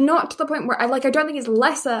 but not to the point where I don't think it's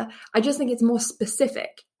lesser. I just think it's more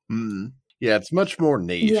specific. Yeah, it's much more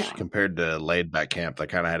niche compared to Laid Back Camp that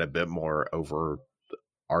kind of had a bit more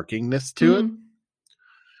overarchingness to it.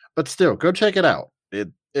 But still, go check it out.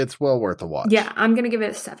 It's well worth a watch. Yeah, I'm going to give it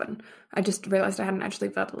a 7. I just realized I hadn't actually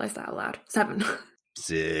verbalized that out loud. 7.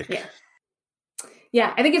 Sick.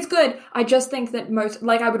 Yeah, I think it's good. I just think that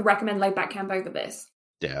I would recommend Laid Back Camp over this.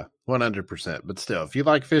 Yeah, 100%. But still, if you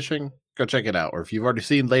like fishing, go check it out. Or if you've already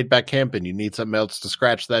seen Laid Back Camp and you need something else to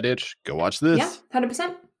scratch that itch, go watch this. Yeah,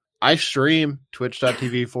 100%. I stream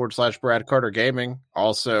twitch.tv/Brad Carter Gaming.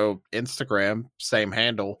 Also, Instagram, same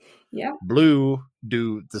handle. Yeah. Blue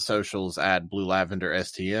do the socials at Blue Lavender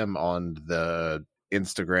STM on the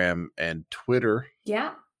Instagram and Twitter.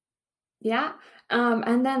 Yeah.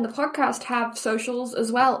 And then the podcast have socials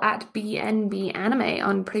as well at BNB Anime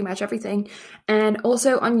on pretty much everything. And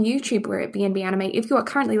also on YouTube, we're at BNB Anime. If you are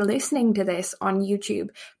currently listening to this on YouTube,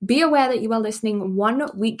 be aware that you are listening 1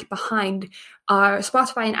 week behind our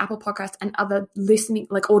Spotify and Apple Podcasts and other listening,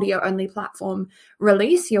 like audio only platform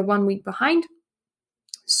release. You're 1 week behind.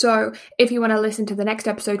 So if you want to listen to the next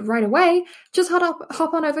episode right away, just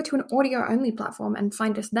hop on over to an audio-only platform and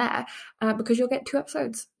find us there, because you'll get 2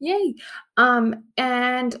 episodes. Yay!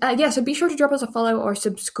 So be sure to drop us a follow or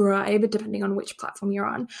subscribe, depending on which platform you're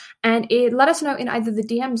on. And let us know in either the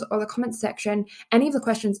DMs or the comments section any of the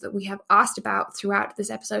questions that we have asked about throughout this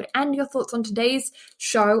episode, and your thoughts on today's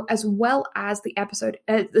show, as well as the episode,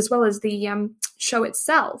 as well as the show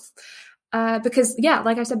itself. Because,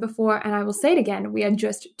 like I said before, and I will say it again, we are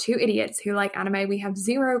just 2 idiots who like anime. We have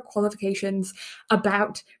 0 qualifications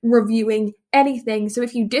about reviewing anything. So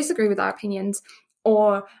if you disagree with our opinions,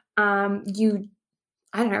 or you,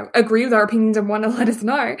 agree with our opinions and want to let us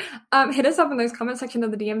know, hit us up in those comment section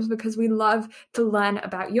of the DMs, because we love to learn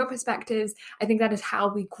about your perspectives. I think that is how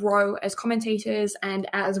we grow as commentators and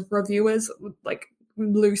as reviewers, like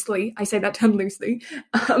loosely. I say that term loosely.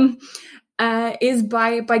 Is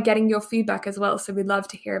by getting your feedback as well. So we'd love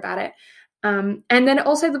to hear about it. And then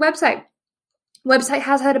also the website. Website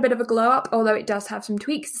has had a bit of a glow up, although it does have some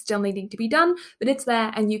tweaks still needing to be done, but it's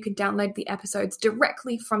there, and you can download the episodes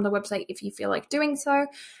directly from the website if you feel like doing so,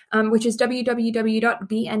 which is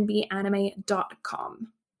www.bnbanime.com.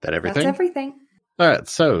 That everything? That's everything. All right,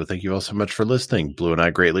 so thank you all so much for listening. Blue and I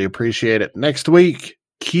greatly appreciate it. Next week,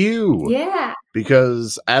 Q. Yeah.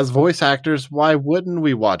 Because as voice actors, why wouldn't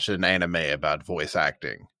we watch an anime about voice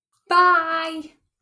acting? Bye.